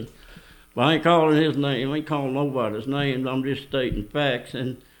Tennessee. But I ain't calling his name, I ain't calling nobody's name, I'm just stating facts.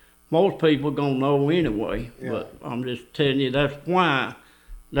 And most people gonna know anyway, Yeah. but I'm just telling you that's why.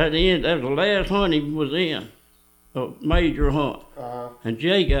 That was the last hunt he was in, a major hunt. And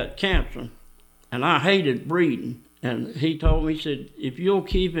Jay got cancer, and I hated breeding. And he told me, he said, if you'll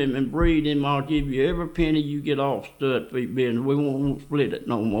keep him and breed him, I'll give you every penny you get off stud feed business. We won't split it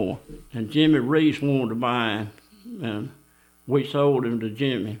no more. And Jimmy Reese wanted to buy him, and we sold him to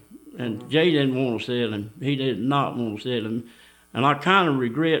Jimmy. And Jay didn't want to sell him. He did not want to sell him. And I kind of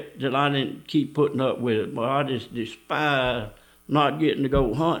regret that I didn't keep putting up with it, but I just despise not getting to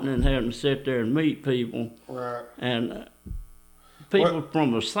go hunting and having to sit there and meet people. Right. And people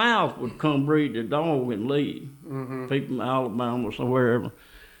from the South would come breed the dog and leave. People from Alabama or wherever.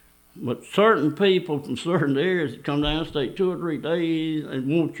 But certain people from certain areas that come down, stay 2 or 3 days and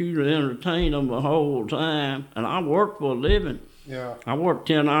want you to entertain them the whole time. And I work for a living. Yeah. I work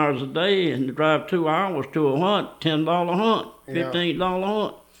 10 hours a day and drive 2 hours to a hunt, $10 hunt, $15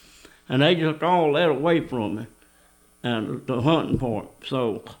 hunt. And they took all that away from me, and the hunting part.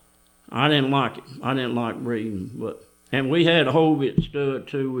 So I didn't like it. I didn't like breeding. And we had a Hobbit stud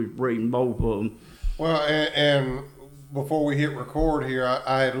too. We was breeding both of them. Well, and before we hit record here,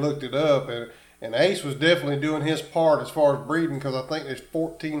 I had looked it up, and Ace was definitely doing his part as far as breeding, because I think there's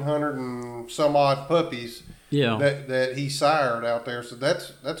 1,400 and some odd puppies that he sired out there. So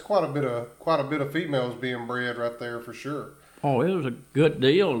that's quite a bit of females being bred right there for sure. Oh, it was a good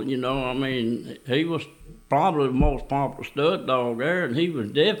deal, you know. I mean, he was probably the most popular stud dog there, and he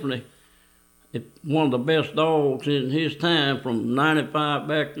was definitely one of the best dogs in his time from 95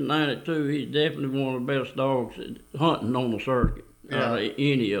 back to 92. He's definitely one of the best dogs hunting on the circuit out of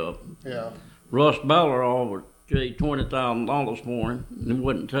any of them. Yeah. Russ Beller offered Jay $20,000 for him and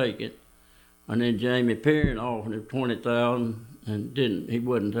wouldn't take it. And then Jamie Perrin offered him $20,000 and he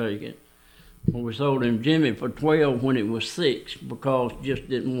wouldn't take it. Well, we sold him Jimmy for $12 when it was $6 because he just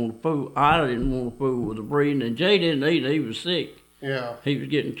didn't want to fool. I didn't want to fool with the breeding, and Jay didn't either. He was sick. Yeah. He was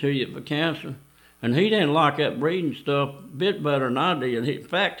getting treated for cancer. And he didn't like that breeding stuff a bit better than I did. In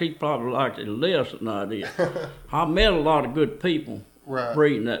fact, he probably liked it less than I did. I met a lot of good people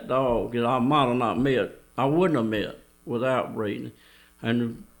breeding that dog that I might have not met. I wouldn't have met without breeding.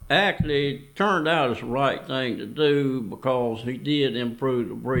 And actually, it turned out it's the right thing to do because he did improve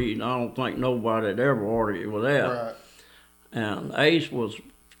the breed. I don't think nobody had ever argued with that. Right. And Ace was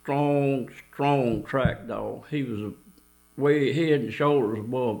strong track dog. He was way head and shoulders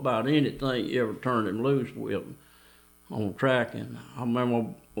above about anything you ever turned him loose with on tracking. I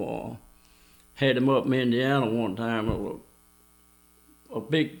remember had him up in Indiana one time. There was a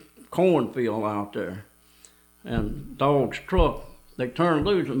big cornfield out there, and dog's truck, they turned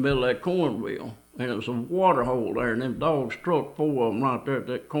loose in the middle of that cornfield, and it was a water hole there, and them dogs struck 4 of them right there at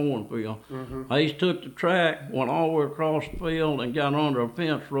that cornfield. Ace took the track, went all the way across the field, and got under a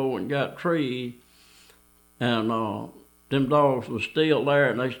fence row and got treed, and them dogs was still there,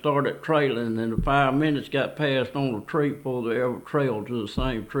 and they started trailing, and in 5 minutes got passed on the tree before they ever trailed to the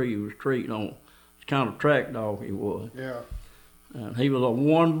same tree he was treating on. It's kind of track dog he was. Yeah. And he was a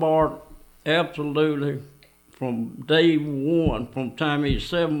one bark, absolutely, from day one, from the time he was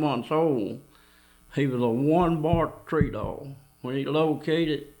 7 months old. He was a one bark tree dog. When he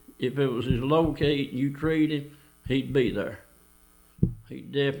located, if it was his locate and you treated him, he'd be there. He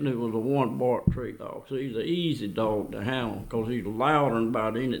definitely was a one bark tree dog. So he's an easy dog to handle because he's louder than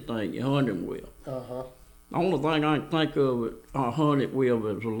about anything you hunt him with. Uh-huh. The only thing I can think of that I hunted with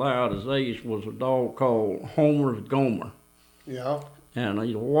as loud as Ace was a dog called Homer's Gomer. Yeah. And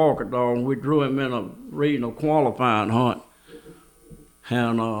he's a walker dog, and we drew him in a regional qualifying hunt.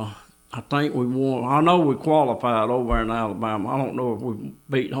 And I think we won. I know we qualified over in Alabama. I don't know if we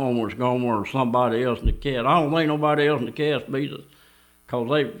beat Homer's Gomer or somebody else in the cast. I don't think nobody else in the cast beat us.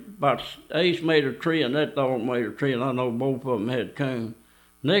 Because Ace made a tree and that dog made a tree, and I know both of them had coon.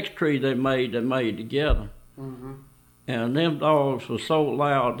 Next tree they made together. Mm-hmm. And them dogs were so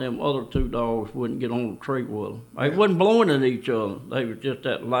loud, them other 2 dogs wouldn't get on the tree with them. They wasn't blowing at each other. They were just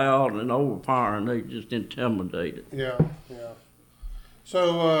that loud and overpowering. They just intimidated. Yeah, yeah.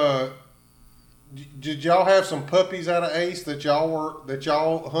 So, did y'all have some puppies out of Ace that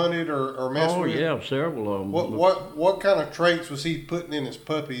y'all hunted or messed with? Oh yeah, several of them. What kind of traits was he putting in his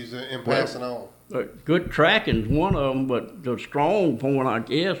puppies and passing on? Good tracking's one of them, but the strong point, I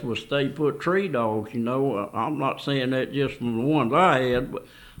guess, was stay put tree dogs. You know, I'm not saying that just from the ones I had, but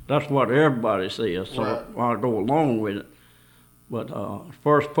that's what everybody says, so I'll go along with it. But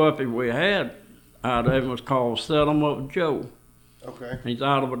first puppy we had out of him was called Setum of Joe. Okay. He's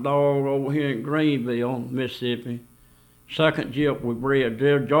out of a dog over here in Greenville, Mississippi. Second gyp we bred,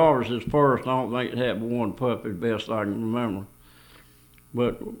 Jarvis is first. I don't think it had one puppy, best I can remember.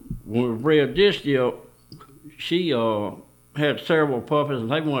 But when we bred this gyp, she had several puppies,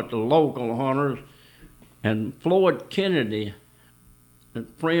 and they went to local hunters. And Floyd Kennedy, a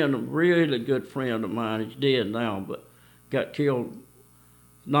really good friend of mine, he's dead now, but got killed,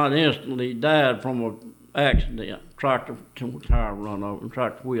 not instantly, he died from an accident, tractor tire run over,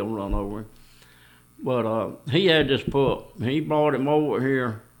 tractor wheel run over him. But he had this pup. He brought him over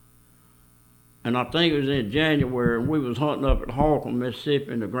here, and I think it was in January, and we was hunting up at Hawkins,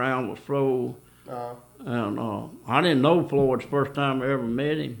 Mississippi, and the ground was froze. And I didn't know Floyd the first time I ever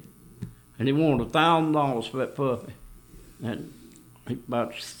met him, and he wanted $1,000 for that puppy. And he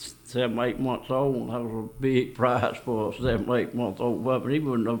about 7, 8 months old. That was a big price for a 7, 8 month old puppy. He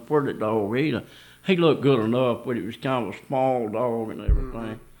wasn't a pretty dog either. He looked good enough, but he was kind of a small dog and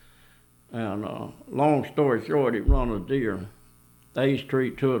everything. And long story short, he run a deer. Ace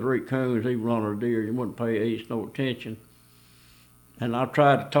treat 2 or 3 coons, he run a deer. He wouldn't pay Ace no attention. And I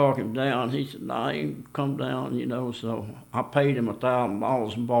tried to talk him down. He said, "No, he ain't come down, you know." So I paid him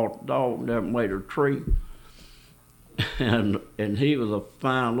 $1,000 and bought the dog and never made a treat. And he was a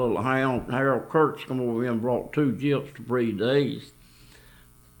fine little hound. Harold Kurtz come over here and brought 2 gyps to breed the Ace.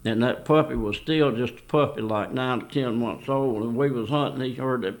 And that puppy was still just a puppy, like 9 to 10 months old. And we was hunting, he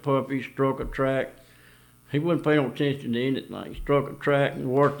heard that puppy, struck a track. He wouldn't pay no attention to anything. He struck a track and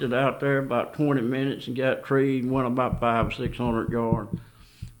worked it out there about 20 minutes and got treed and went about 500 or 600 yards.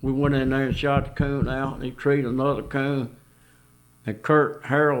 We went in there and shot the coon out, and he treed another coon. And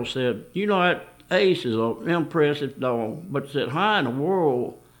Harold said, "You know, that Ace is an impressive dog," but said, "How in the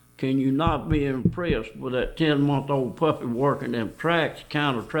world can you not be impressed with that 10-month-old puppy working them tracks,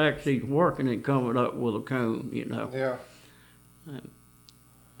 kind of tracks he's working and coming up with a coon, you know?" Yeah.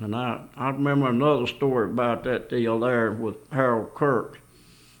 And I remember another story about that deal there with Harold Kirk.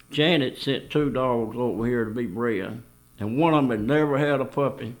 Janet sent 2 dogs over here to be bred, and one of them had never had a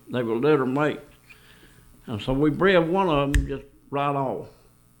puppy. They were litter mates. And so we bred one of them just right off.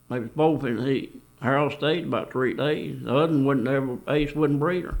 They was both in heat. Harold stayed about 3 days. The other one Ace wouldn't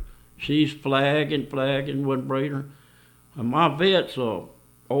breed her. She's flagging, wouldn't breed her. And my vet's a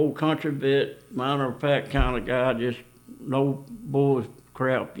old country vet, minor of fact kind of guy, just no bull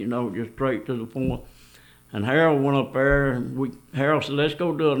crap, you know, just straight to the point. And Harold went up there, and Harold said, "Let's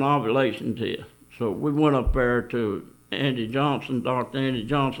go do an ovulation test." So we went up there to Dr. Andy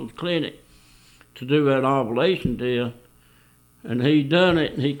Johnson's clinic to do that ovulation test. And he done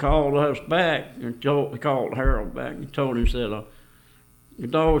it, and he called us back, and he called Harold back, and told him, said, "The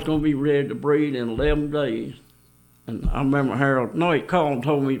dog's going to be ready to breed in 11 days. And I remember he called and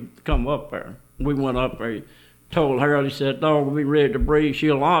told me to come up there. We went up there. He told Harold, he said, "Dog will be ready to breed.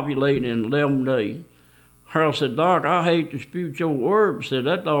 She'll ovulate in 11 days. Harold said, "Doc, I hate to dispute your word." Said,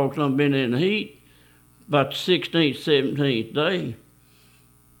 "That dog's done been in the heat about the 16th, 17th day."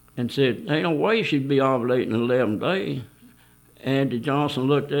 And said, "Ain't no way she'd be ovulating in 11 days. Andy Johnson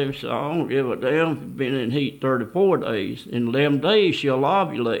looked at him and said, "I don't give a damn if she's been in heat 34 days. In 11 days, she'll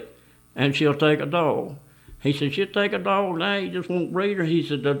ovulate, and she'll take a dog." He said, "She'll take a dog now, you just won't breed her." He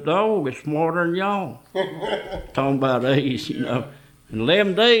said, "The dog is smarter than y'all." Talking about Ace, you know. In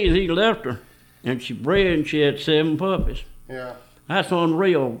 11 days, he left her, and she bred, and she had 7 puppies. Yeah. That's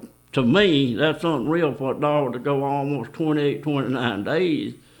unreal. To me, that's unreal for a dog to go almost 28, 29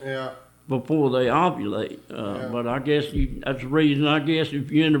 days. Yeah. Before they ovulate. But I guess that's the reason,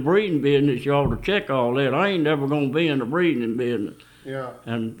 if you're in the breeding business, you ought to check all that. I ain't never going to be in the breeding business. Yeah.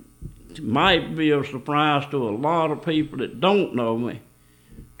 And it might be a surprise to a lot of people that don't know me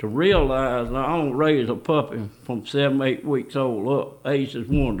to realize that I don't raise a puppy from 7, 8 weeks old up. Ace is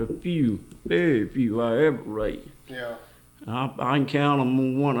one of the very few I ever raised. Yeah. I can count them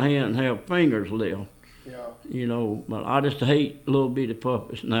on one hand and have fingers left. Yeah. You know, but I just hate little bitty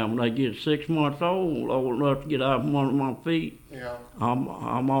puppies. Now, when they get 6 months old enough to get out from under my feet, yeah,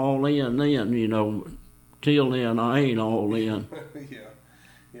 I'm all in then, you know. Till then, I ain't all in.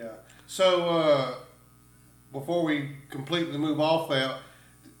 Yeah. So, before we completely move off that,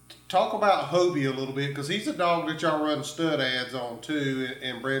 talk about Hobie a little bit, because he's a dog that y'all run stud ads on too,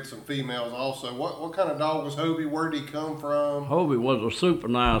 and bred some females also. What kind of dog was Hobie? Where did he come from? Hobie was a super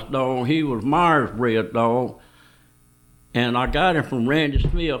nice dog. He was Myers bred dog, and I got him from Randy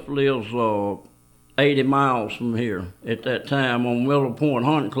Smith, lives 80 miles from here at that time on Willow Point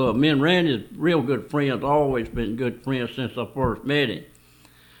Hunting Club. Me and Randy's real good friends, always been good friends since I first met him.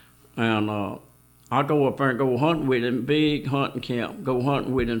 And I go up there and go hunting with him, big hunting camp, go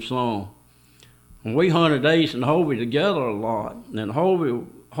hunting with him some. And we hunted Ace and Hobie together a lot. And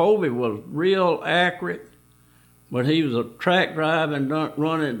Hobie was real accurate, but he was a track driving,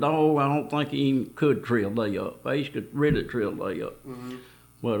 running dog. I don't think he even could trail lay up. Ace could really trail lay up. Mm-hmm.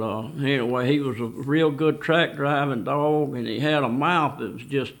 But anyway, he was a real good track driving dog, and he had a mouth that was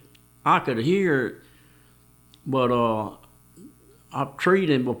just, I could hear it, but I've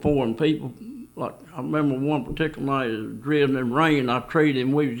treated him before, and people, like, I remember one particular night, it was drizzling and rain, I treated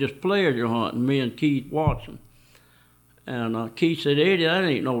him, we was just pleasure hunting, me and Keith Watson. And Keith said, Eddie, that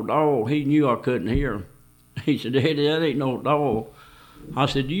ain't no dog. He knew I couldn't hear him. He said, Eddie, that ain't no dog. I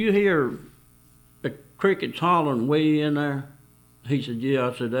said, do you hear the crickets hollering way in there? He said, yeah.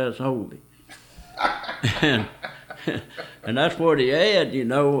 I said, that's Hobie. and that's what he had, you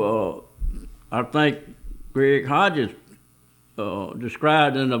know. I think Greg Hodges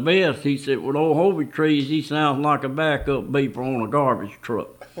described in the best. He said, with old Hobie trees, he sounds like a backup beeper on a garbage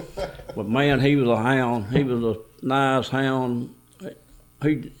truck. But man, he was a hound. He was a nice hound.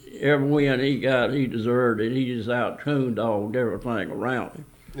 Every win he got, he deserved it. He just out-tuned dogged everything around him.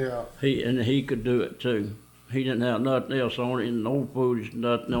 Yeah. He could do it too. He didn't have nothing else on him, no foolish,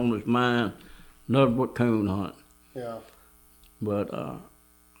 nothing on his mind, nothing but coon hunt. Yeah. But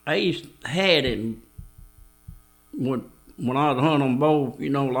Ace had him when I was hunting them both, you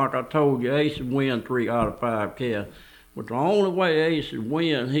know, like I told you, Ace would win 3 out of 5 casts. But the only way Ace would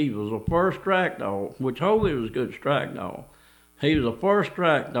win, he was a first track dog, which Hobie was a good strike dog. He was a first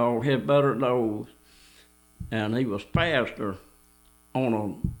track dog, had better nose, and he was faster on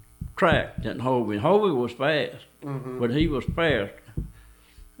a track than Hobie. Hobie was fast, but he was faster.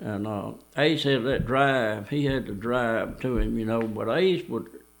 And Ace had that drive. He had the drive to him, you know. But Ace would,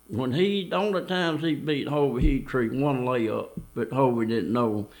 the only times he beat Hobie, he'd treat one layup, but Hobie didn't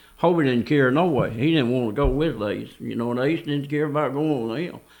know. Hobie didn't care no way. He didn't want to go with Ace, you know, and Ace didn't care about going with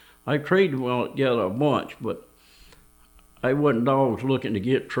him. They treated well together a bunch, but they wasn't dogs looking to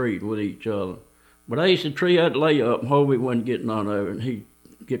get treated with each other. But Ace would treat that layup, and Hobie wouldn't get none of it, and he'd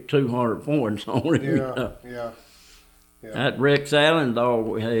get 200 points on him. Yeah, you know? Yeah. That Rex Allen dog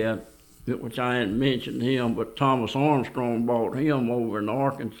we had, which I hadn't mentioned him, but Thomas Armstrong bought him over in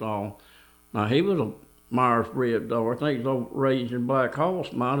Arkansas. Now, he was a Myers bred dog. I think he was raised in Black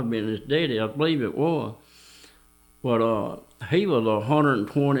Horse. Might have been his daddy. I believe it was. But he was a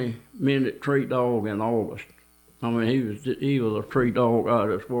 120-minute treat dog in August. I mean, he was a treat dog out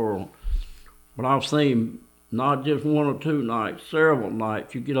of this world. But I've seen not just 1 or 2 nights, several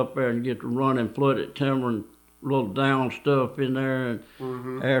nights. You get up there and get to running flooded timber and little down stuff in there,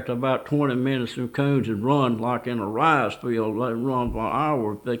 and after about 20 minutes, the coons would run like in a rice field. They'd run for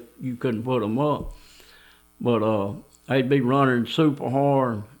hours. You couldn't put them up. But they'd be running super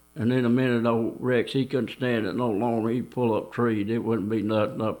hard, and in a minute, old Rex, he couldn't stand it no longer. He'd pull up trees. It wouldn't be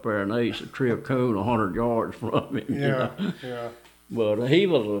nothing up there, and Ace would tree a coon 100 yards from him. Yeah, you know? Yeah. But he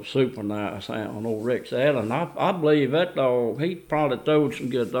was a super nice hound, old Rex Allen. I believe that dog, he probably throwed some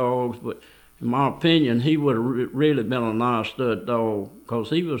good dogs, but in my opinion, he would have really been a nice stud dog, because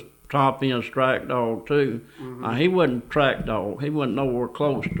he was top end strike dog too. Now, he wasn't track dog. He wasn't nowhere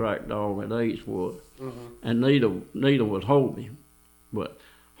close track dog at Ace was, and neither was Hobie. But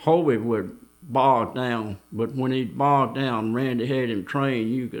Hobie would bog down. But when he bogged down, Randy had him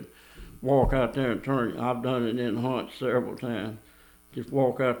trained. You could walk out there and turn. I've done it in hunts several times. Just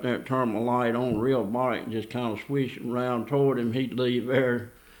walk out there and turn my light on real bright and just kind of swish it around toward him. He'd leave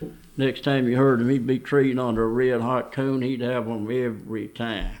there. Next time you heard him, he'd be treating under a red hot coon. He'd have them every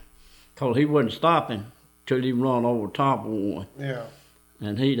time. Because he wasn't stopping till he run over top of one. Yeah.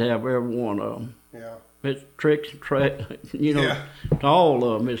 And he'd have every one of them. Yeah. It's tricks and you know, to all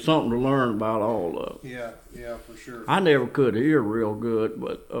of them. It's something to learn about all of them. Yeah, for sure. I never could hear real good,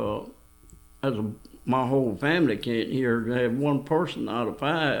 but my whole family can't hear. They have 1 person out of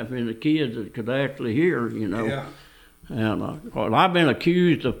 5 and the kids that could actually hear, you know. Yeah. And well, I've been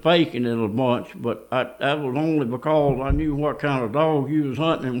accused of faking it a bunch, but that was only because I knew what kind of dog you was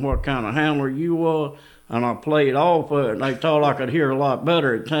hunting and what kind of handler you was, and I played off of it, and they thought I could hear a lot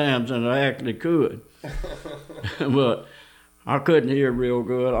better at times than I actually could. But I couldn't hear real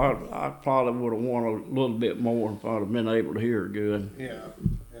good. I probably would have won a little bit more if I'd have been able to hear good. Yeah.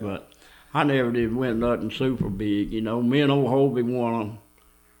 But I never did win nothing super big, you know. Me and old Hobie won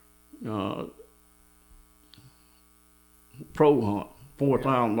pro hunt,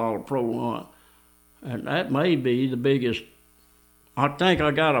 $4,000 pro hunt. And that may be the biggest. I think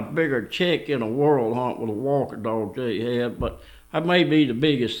I got a bigger check in a world hunt with a walker dog that he had, but that may be the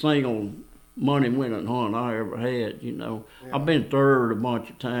biggest single money-winning hunt I ever had, you know. Yeah. I've been third a bunch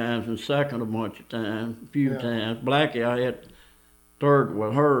of times and second a bunch of times, a few times. Blackie, I had third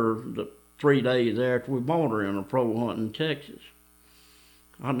with her the 3 days after we bought her in a pro hunt in Texas.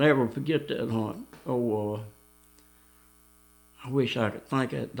 I'll never forget that hunt. I wish I could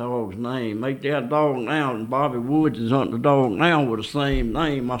think of that dog's name. They got a dog now, and Bobby Woods is hunting the dog now with the same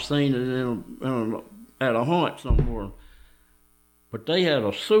name. I seen it at a hunt somewhere. But they had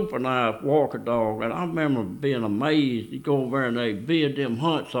a super nice walker dog, and I remember being amazed. You go over there and they bid them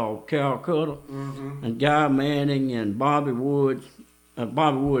hunts off Calcutta, and Guy Manning and Bobby Woods.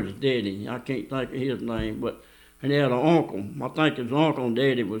 Bobby Woods' daddy, I can't think of his name, and he had an uncle. I think his uncle and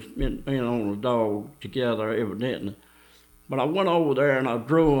daddy was been on the dog together evidently. But I went over there and I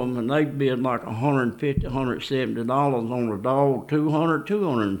drew them, and they bid like $150, $170 on the dog, $200,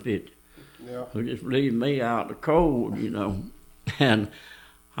 $250. Yeah. So just leave me out the cold, you know. And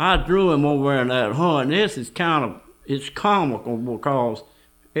I drew him over in that hunt. And this is it's comical because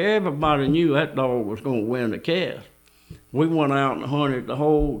everybody knew that dog was going to win the cast. We went out and hunted the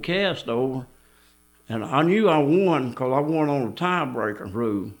whole cast over, and I knew I won because I won on the tiebreaker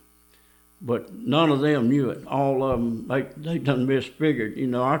rule. But none of them knew it. All of them, they done misfigured. You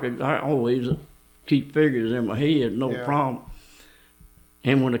know, I always keep figures in my head, no problem.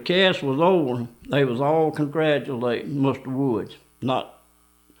 And when the cast was over, they was all congratulating Mr. Woods. Not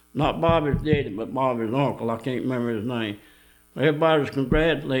Bobby's daddy, but Bobby's uncle. I can't remember his name. Everybody was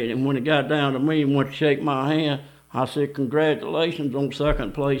congratulating him. When it got down to me and went to shake my hand, I said, congratulations on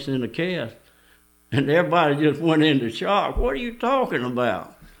second place in the cast. And everybody just went into shock. What are you talking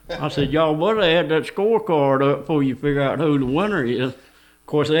about? I said, y'all better add that scorecard up before you figure out who the winner is. Of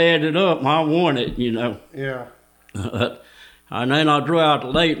course, they added it up and I won it, you know. Yeah. And then I drew out the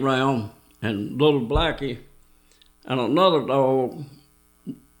late round, and little Blackie and another dog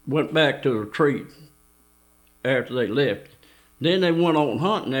went back to the retreat after they left. Then they went on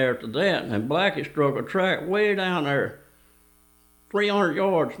hunting after that, and Blackie struck a track way down there, 300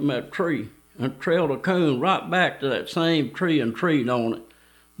 yards from that tree, and trailed a coon right back to that same tree and treed on it.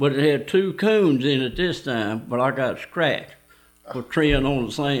 But it had 2 coons in it this time, but I got scratched for treeing on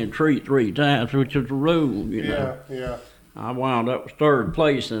the same tree 3 times, which is the rule, you know. Yeah. I wound up with third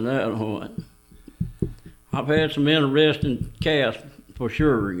place in that hunt. I've had some interesting casts for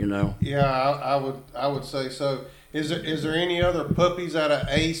sure, you know. Yeah, I would say so. Is there any other puppies out of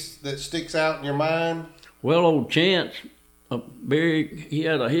Ace that sticks out in your mind? Well, old Chance, he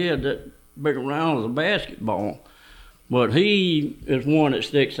had a head that big around as a basketball. But he is one that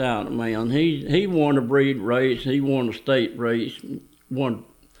sticks out to me. And he won a breed race. He won a state race. I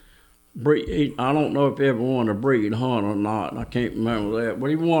don't know if he ever won a breed hunt or not. I can't remember that. But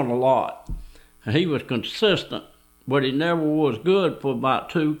he won a lot. And he was consistent. But he never was good for about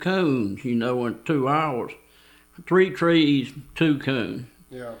 2 coons, you know, in 2 hours. 3 trees, 2 coons.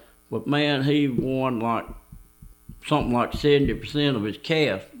 Yeah. But man, he won like something like 70% of his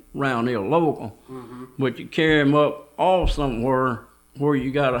calves around here local. But you carry him up off somewhere where you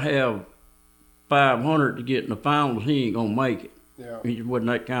got to have 500 to get in the finals, he ain't going to make it. Yeah. He just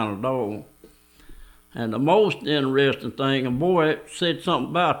wasn't that kind of dog. And the most interesting thing, and boy said something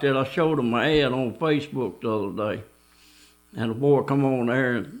about that. I showed him my ad on Facebook the other day. And the boy come on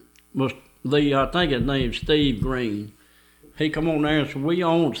there, and I think his name's Steve Green. He come on there and said, we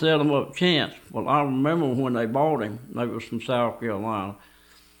own Setum up Chance. Well, I remember when they bought him. They was from South Carolina.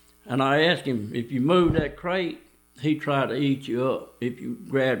 And I asked him, if you moved that crate, he tried to eat you up if you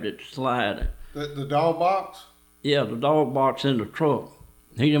grabbed it to slide it. The dog box? Yeah, the dog box in the truck.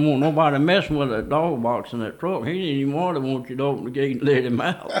 He didn't want nobody messing with that dog box in that truck. He didn't even want you to open the gate and let him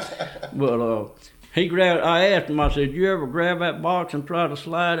out. But I asked him, I said, you ever grab that box and try to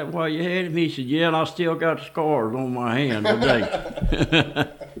slide it while you had him? He said, yeah, and I still got the scars on my hand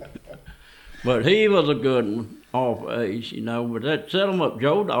today. But he was a good one off Ace, you know. But that Setum up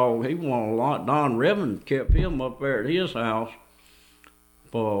Joe dog, he won a lot. Don Ribbon kept him up there at his house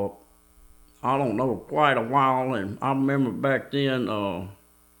for, I don't know, quite a while. And I remember back then,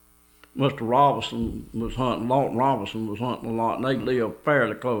 Mr. Robinson was hunting, Lawton Robinson was hunting a lot, and they lived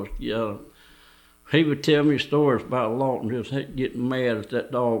fairly close together. He would tell me stories about Lawton just getting mad at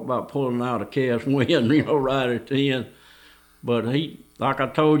that dog about pulling out a calf's wind, you know, right at the end. But he, like I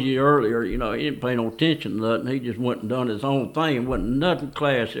told you earlier, you know, he didn't pay no attention to nothing. He just went and done his own thing. Wasn't nothing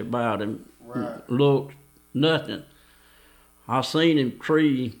classy about him. Right. Looked, nothing. I seen him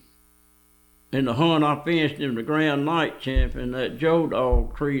tree in the hunt I finished him the Grand Night champion. That Joe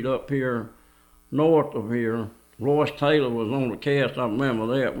dog treed up here north of here. Royce Taylor was on the cast, I remember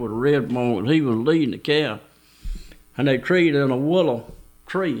that, with a red bone. He was leading the calf. And they treed in a willow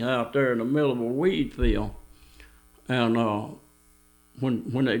tree out there in the middle of a weed field. And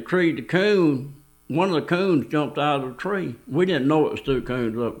when they treed the coon, one of the coons jumped out of the tree. We didn't know it was two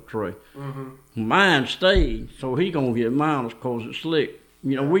coons up the tree. Mm-hmm. Mine stayed, so he gonna get minus because it's slick.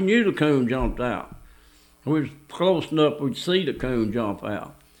 You know, we knew the coon jumped out. We was close enough we'd see the coon jump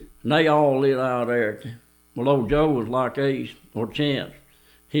out. And they all lit out there. Well, old Joe was like Ace or Chance.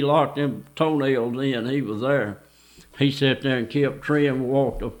 He locked them toenails in. He was there. He sat there and kept treeing,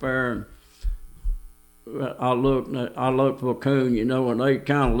 walked up there, and I looked for a coon, you know, and they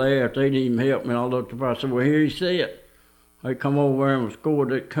kind of laughed. They didn't even help me. I looked up, I said, well, here he sit. They come over there and scored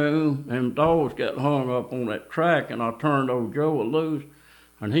that coon, and the dogs got hung up on that track, and I turned old Joe loose,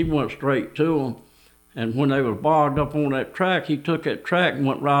 and he went straight to them. And when they was bogged up on that track, he took that track and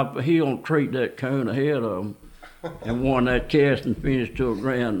went right up the hill and treated that coon ahead of him and won that cast and finished to a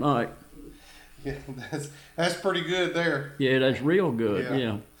grand night. Yeah, that's pretty good there. Yeah, that's real good,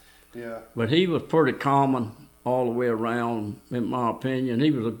 yeah. Yeah. But he was pretty common all the way around, in my opinion.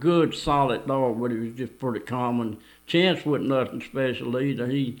 He was a good, solid dog, but he was just pretty common. Chance wasn't nothing special either.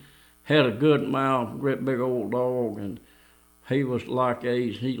 He had a good mouth, great big old dog, and he was like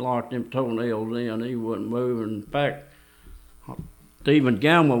Ace. He locked them toenails in. He wasn't moving. In fact, Stephen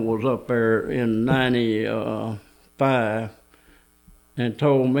Gamble was up there in 95 and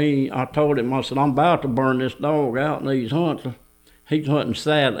told me, I told him, I said, I'm about to burn this dog out in these hunts. He's hunting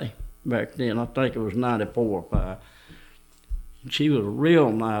Sally back then. I think it was 94 or 5. She was a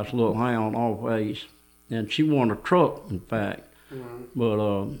real nice little hound off Ace. And she won a truck, in fact. Mm-hmm.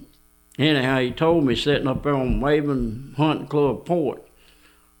 But anyhow, he told me sitting up there on Maven Hunting Club porch.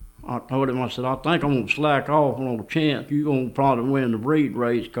 I told him, I said, I think I'm going to slack off on a chance. You're going to probably win the breed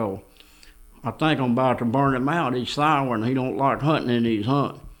race because I think I'm about to burn him out. He's sour and he don't like hunting in these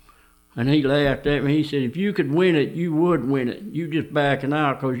hunts. And he laughed at me. He said, if you could win it, you would win it. You just backing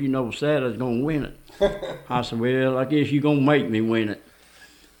out because you know Sally's going to win it. I said, well, I guess you're going to make me win it.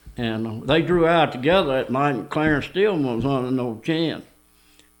 And they drew out together that night, and Clarence Stillman was hunting no chance.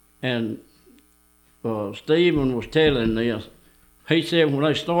 And Stephen was telling this. He said when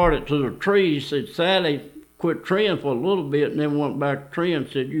they started to the tree, he said Sally quit treeing for a little bit and then went back to treeing and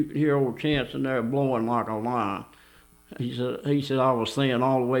said you could hear old Chance in there blowing like a lion. He said I was saying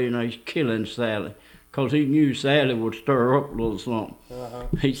all the way, and he's killing Sally, because he knew Sally would stir up a little something. Uh-huh.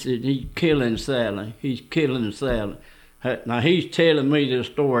 He said he's killing Sally. He's killing Sally. Now he's telling me this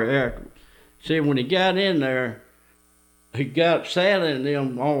story after. He said when he got in there, he got Sally and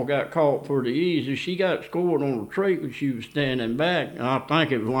them all got caught pretty easy. She got scored on a tree when she was standing back, and I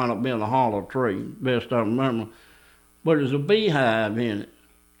think it was wound up being a hollow tree, best I remember. But there's a beehive in it.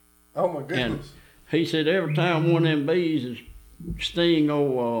 Oh my goodness. And he said every time one of them bees is sting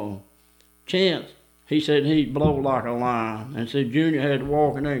old Chance, he said he'd blow like a lion. And said Junior had to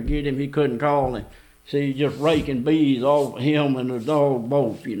walk in there and get him. He couldn't call him. See, he's just raking bees off him and the dog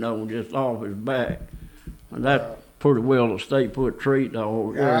both, you know, just off his back. And that's pretty well a stay-put treat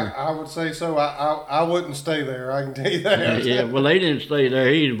dog. Yeah, I would say so. I wouldn't stay there, I can tell you that. Yeah, well, they didn't stay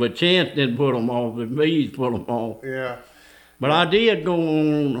there either, but Chance didn't put them off. The bees put them off. Yeah. But I did go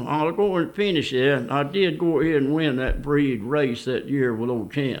on, I'll go and finish it. I did go ahead and win that breed race that year with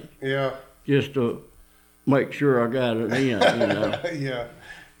old Chance. Yeah. Just to make sure I got it in, you know. Yeah,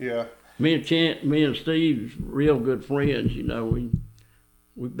 yeah. Me and Steve's real good friends, you know.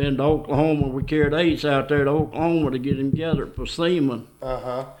 We've been to Oklahoma. We carried Ace out there to Oklahoma to get him gathered for semen.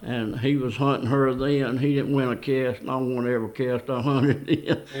 Uh-huh. And he was hunting her then. He didn't win a cast, and I won every cast I hunted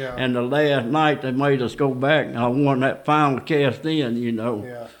in. Yeah. And the last night they made us go back, and I won that final cast in, you know.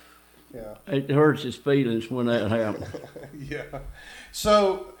 Yeah, yeah. It hurts his feelings when that happens. Yeah.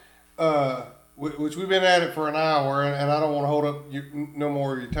 So, which we've been at it for an hour, and I don't want to hold up no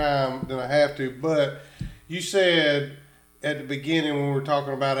more of your time than I have to, but you said at the beginning when we were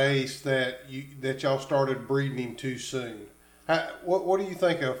talking about Ace that y'all started breeding him too soon. What do you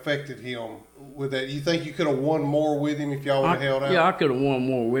think affected him with that? You think you could have won more with him if y'all would have held out? Yeah, I could have won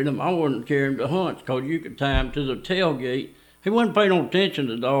more with him. I wouldn't carry him to hunts because you could tie him to the tailgate. He wouldn't pay no attention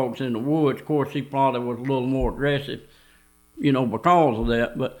to dogs in the woods. Of course, he probably was a little more aggressive, you know, because of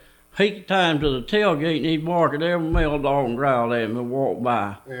that. But he could tie him to the tailgate and he'd bark at every male dog and growl at him and walk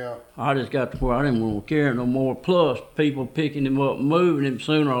by. Yeah. I just got to where I didn't want to carry him no more. Plus, people picking him up and moving him,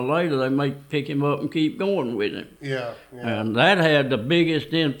 sooner or later, they may pick him up and keep going with him. Yeah, yeah. And that had the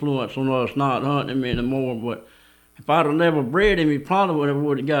biggest influence on us not hunting him anymore. But if I'd have never bred him, he probably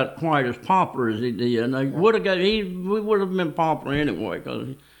would have got quite as popular as he did. And we would have been popular anyway,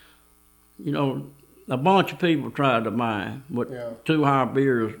 because, you know, a bunch of people tried to buy him, but 2 high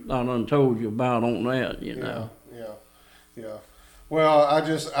beers I done told you about on that, you know. Yeah. Well,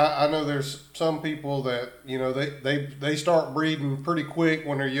 I know there's some people that, you know, they start breeding pretty quick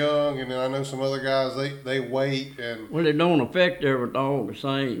when they're young, and then I know some other guys, they wait. And Well, it don't affect every dog the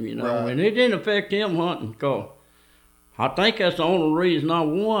same, you know, Right. and it didn't affect him hunting, 'cause I think that's the only reason I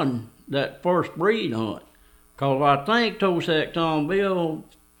won that first breed hunt. 'Cause I think Tosac Tom Bill,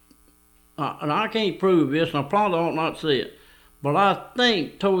 and I can't prove this, and I probably ought not say it, but I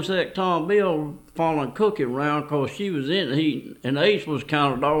think Tosac Tom Bill following Cookie around 'cause she was in the heat, and Ace was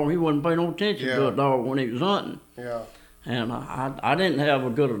kind of dog, he wouldn't pay no attention to Yeah. a dog when he was hunting. yeah, And I didn't have a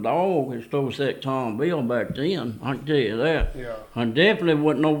good a dog as Tosac Tom Bill back then, I can tell you that. yeah, And definitely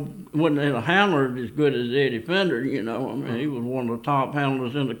wasn't a handler as good as Eddie Fender, you know. I mean, he was one of the top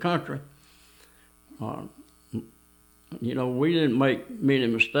handlers in the country. You know, we didn't make many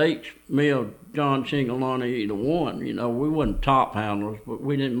mistakes. Me or John Chingalani, either one. You know, we wasn't top handlers, but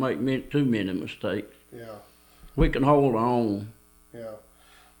we didn't make too many mistakes. yeah, We could hold our own. yeah.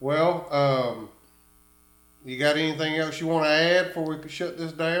 Well, you got anything else you want to add before we could shut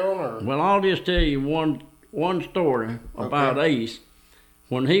this down, or? Well, I'll just tell you one story about Ace.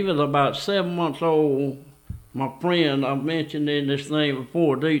 When he was about 7 months old, my friend, I mentioned in this thing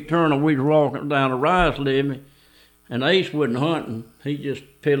before, D. Turner, we was walking down the rise levee, and Ace wasn't hunting. He just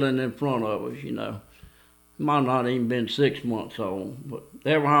pilling in front of us, you know. Might not even been 6 months old, but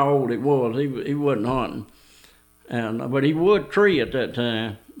ever how old it was, he wasn't hunting. But he would tree at that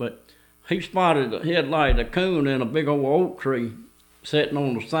time. But he spotted a headlight, a coon in a big old oak tree sitting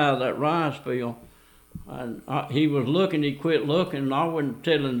on the side of that rice field. And he was looking, he quit looking, and I wasn't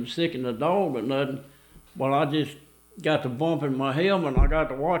telling sicking the dog or nothing. But I just got to bumping my helmet, and I got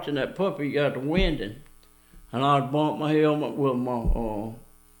to watching that puppy got to winding. And I'd bump my helmet with my,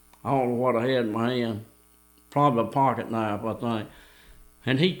 I don't know what I had in my hand, probably a pocket knife, I think.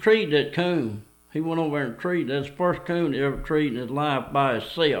 And he treed that coon. He went over there and treed. That's the first coon he ever treed in his life by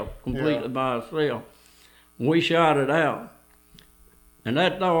himself, completely by himself. We shot it out. And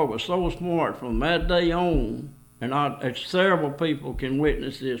that dog was so smart from that day on, and several people can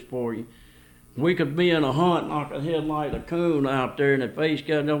witness this for you. We could be in a hunt and I could headlight a coon out there, and if Ace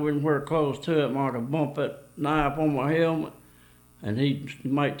got nowhere close to it, I could bump that knife on my helmet, and it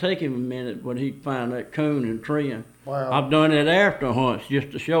might take him a minute, but he'd find that coon and treeing. Wow. I've done it after hunts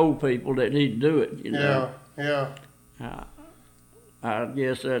just to show people that he'd do it, you know. Yeah. I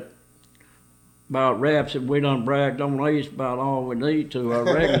guess that about wraps it. We done bragged on Ace about all we need to, I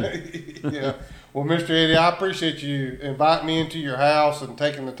reckon. Yeah. Well, Mr. Eddie, I appreciate you inviting me into your house and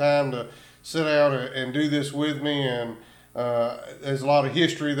taking the time to sit down and do this with me. And there's a lot of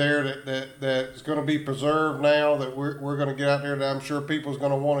history there that's going to be preserved now that we're going to get out there that I'm sure people's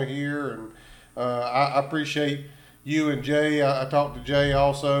going to want to hear. And I appreciate you and Jay. I talked to Jay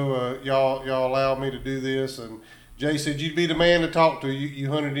also. Y'all allowed me to do this, and Jay said you'd be the man to talk to.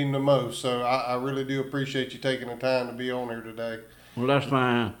 You hunted him the most, so I really do appreciate you taking the time to be on here today. Well, that's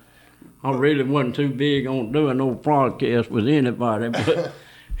fine. I really wasn't too big on doing no podcast with anybody, but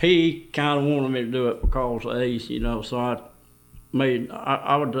he kind of wanted me to do it because of Ace, you know. So I'd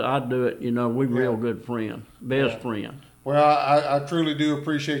do it. You know, we real good friends, best friends. Well, I truly do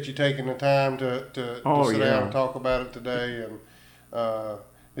appreciate you taking the time to sit down and talk about it today. And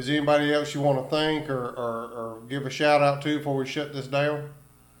is there anybody else you want to thank or give a shout out to before we shut this down?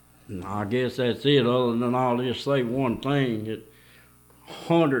 I guess that's it. Other than I'll just say one thing: that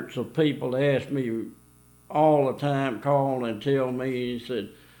hundreds of people ask me all the time, call and tell me, he said,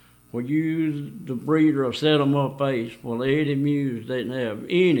 "Well, you the breeder of Setum up Ace." Well, Eddie Muse didn't have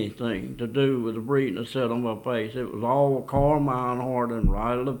anything to do with the breeding of Setum up Ace. It was all Carmine Hart and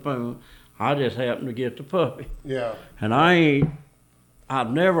Riley LaPoon. I just happened to get the puppy. Yeah. And I've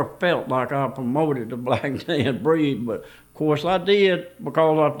never felt like I promoted the black and tan breed, but of course I did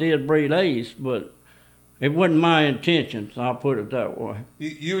because I did breed Ace, but it wasn't my intentions, I'll put it that way.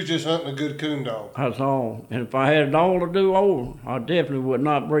 You was just hunting a good coon dog. That's all. And if I had a dog to do over, I definitely would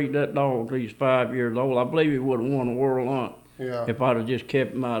not breed that dog till he's 5 years old. I believe he would have won a world hunt if I'd have just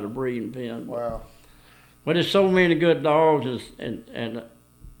kept him out of the breeding pen. Wow. But there's so many good dogs, and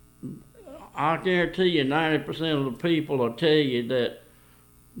I guarantee you 90% of the people will tell you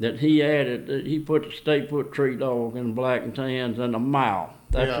that he put the stay put tree dog in the black and tans and the mouth.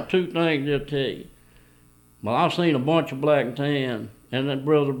 That's the two things they'll tell you. Well, I've seen a bunch of black and tan, and then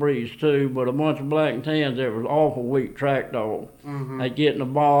brother breeds too, but a bunch of black and tans that was awful weak track dogs. Mm-hmm. They get in the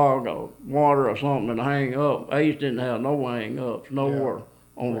bog or water or something and hang up. Ace didn't have no hang ups nowhere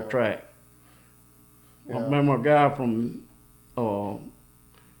on the track. I remember a guy from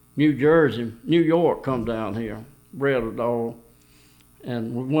New York come down here, bred a dog,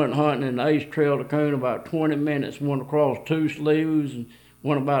 And we went hunting in the Ace Trail to Coon about 20 minutes, went across 2 sloughs and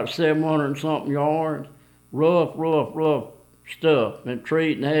went about 700 and something yards. Rough stuff. Been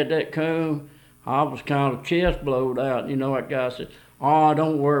treating, had that coon. I was kind of chest blowed out. You know, that guy said, "Oh,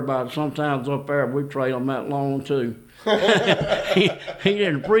 don't worry about it. Sometimes up there we trail them that long too." he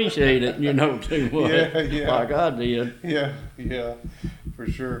didn't appreciate it, you know, too much. Like I did. Yeah, for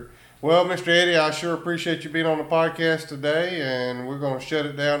sure. Well, Mr. Eddie, I sure appreciate you being on the podcast today, and we're going to shut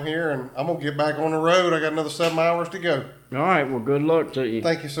it down here, and I'm going to get back on the road. I got another 7 hours to go. All right, well, good luck to you.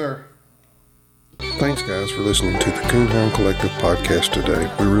 Thank you, sir. Thanks, guys, for listening to the Coonhound Collective podcast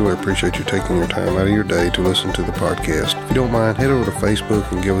today. We really appreciate you taking your time out of your day to listen to the podcast. If you don't mind, head over to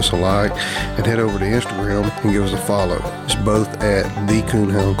Facebook and give us a like, and head over to Instagram and give us a follow. It's both at the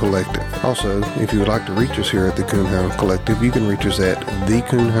Coonhound Collective. Also, if you would like to reach us here at the Coonhound Collective, you can reach us at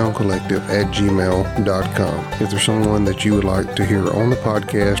thecoonhoundcollective@gmail.com. If there's someone that you would like to hear on the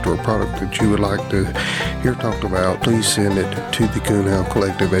podcast or a product that you would like to hear talked about, please send it to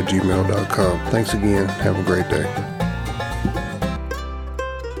thecoonhoundcollective@gmail.com. Thanks again. Have a great day.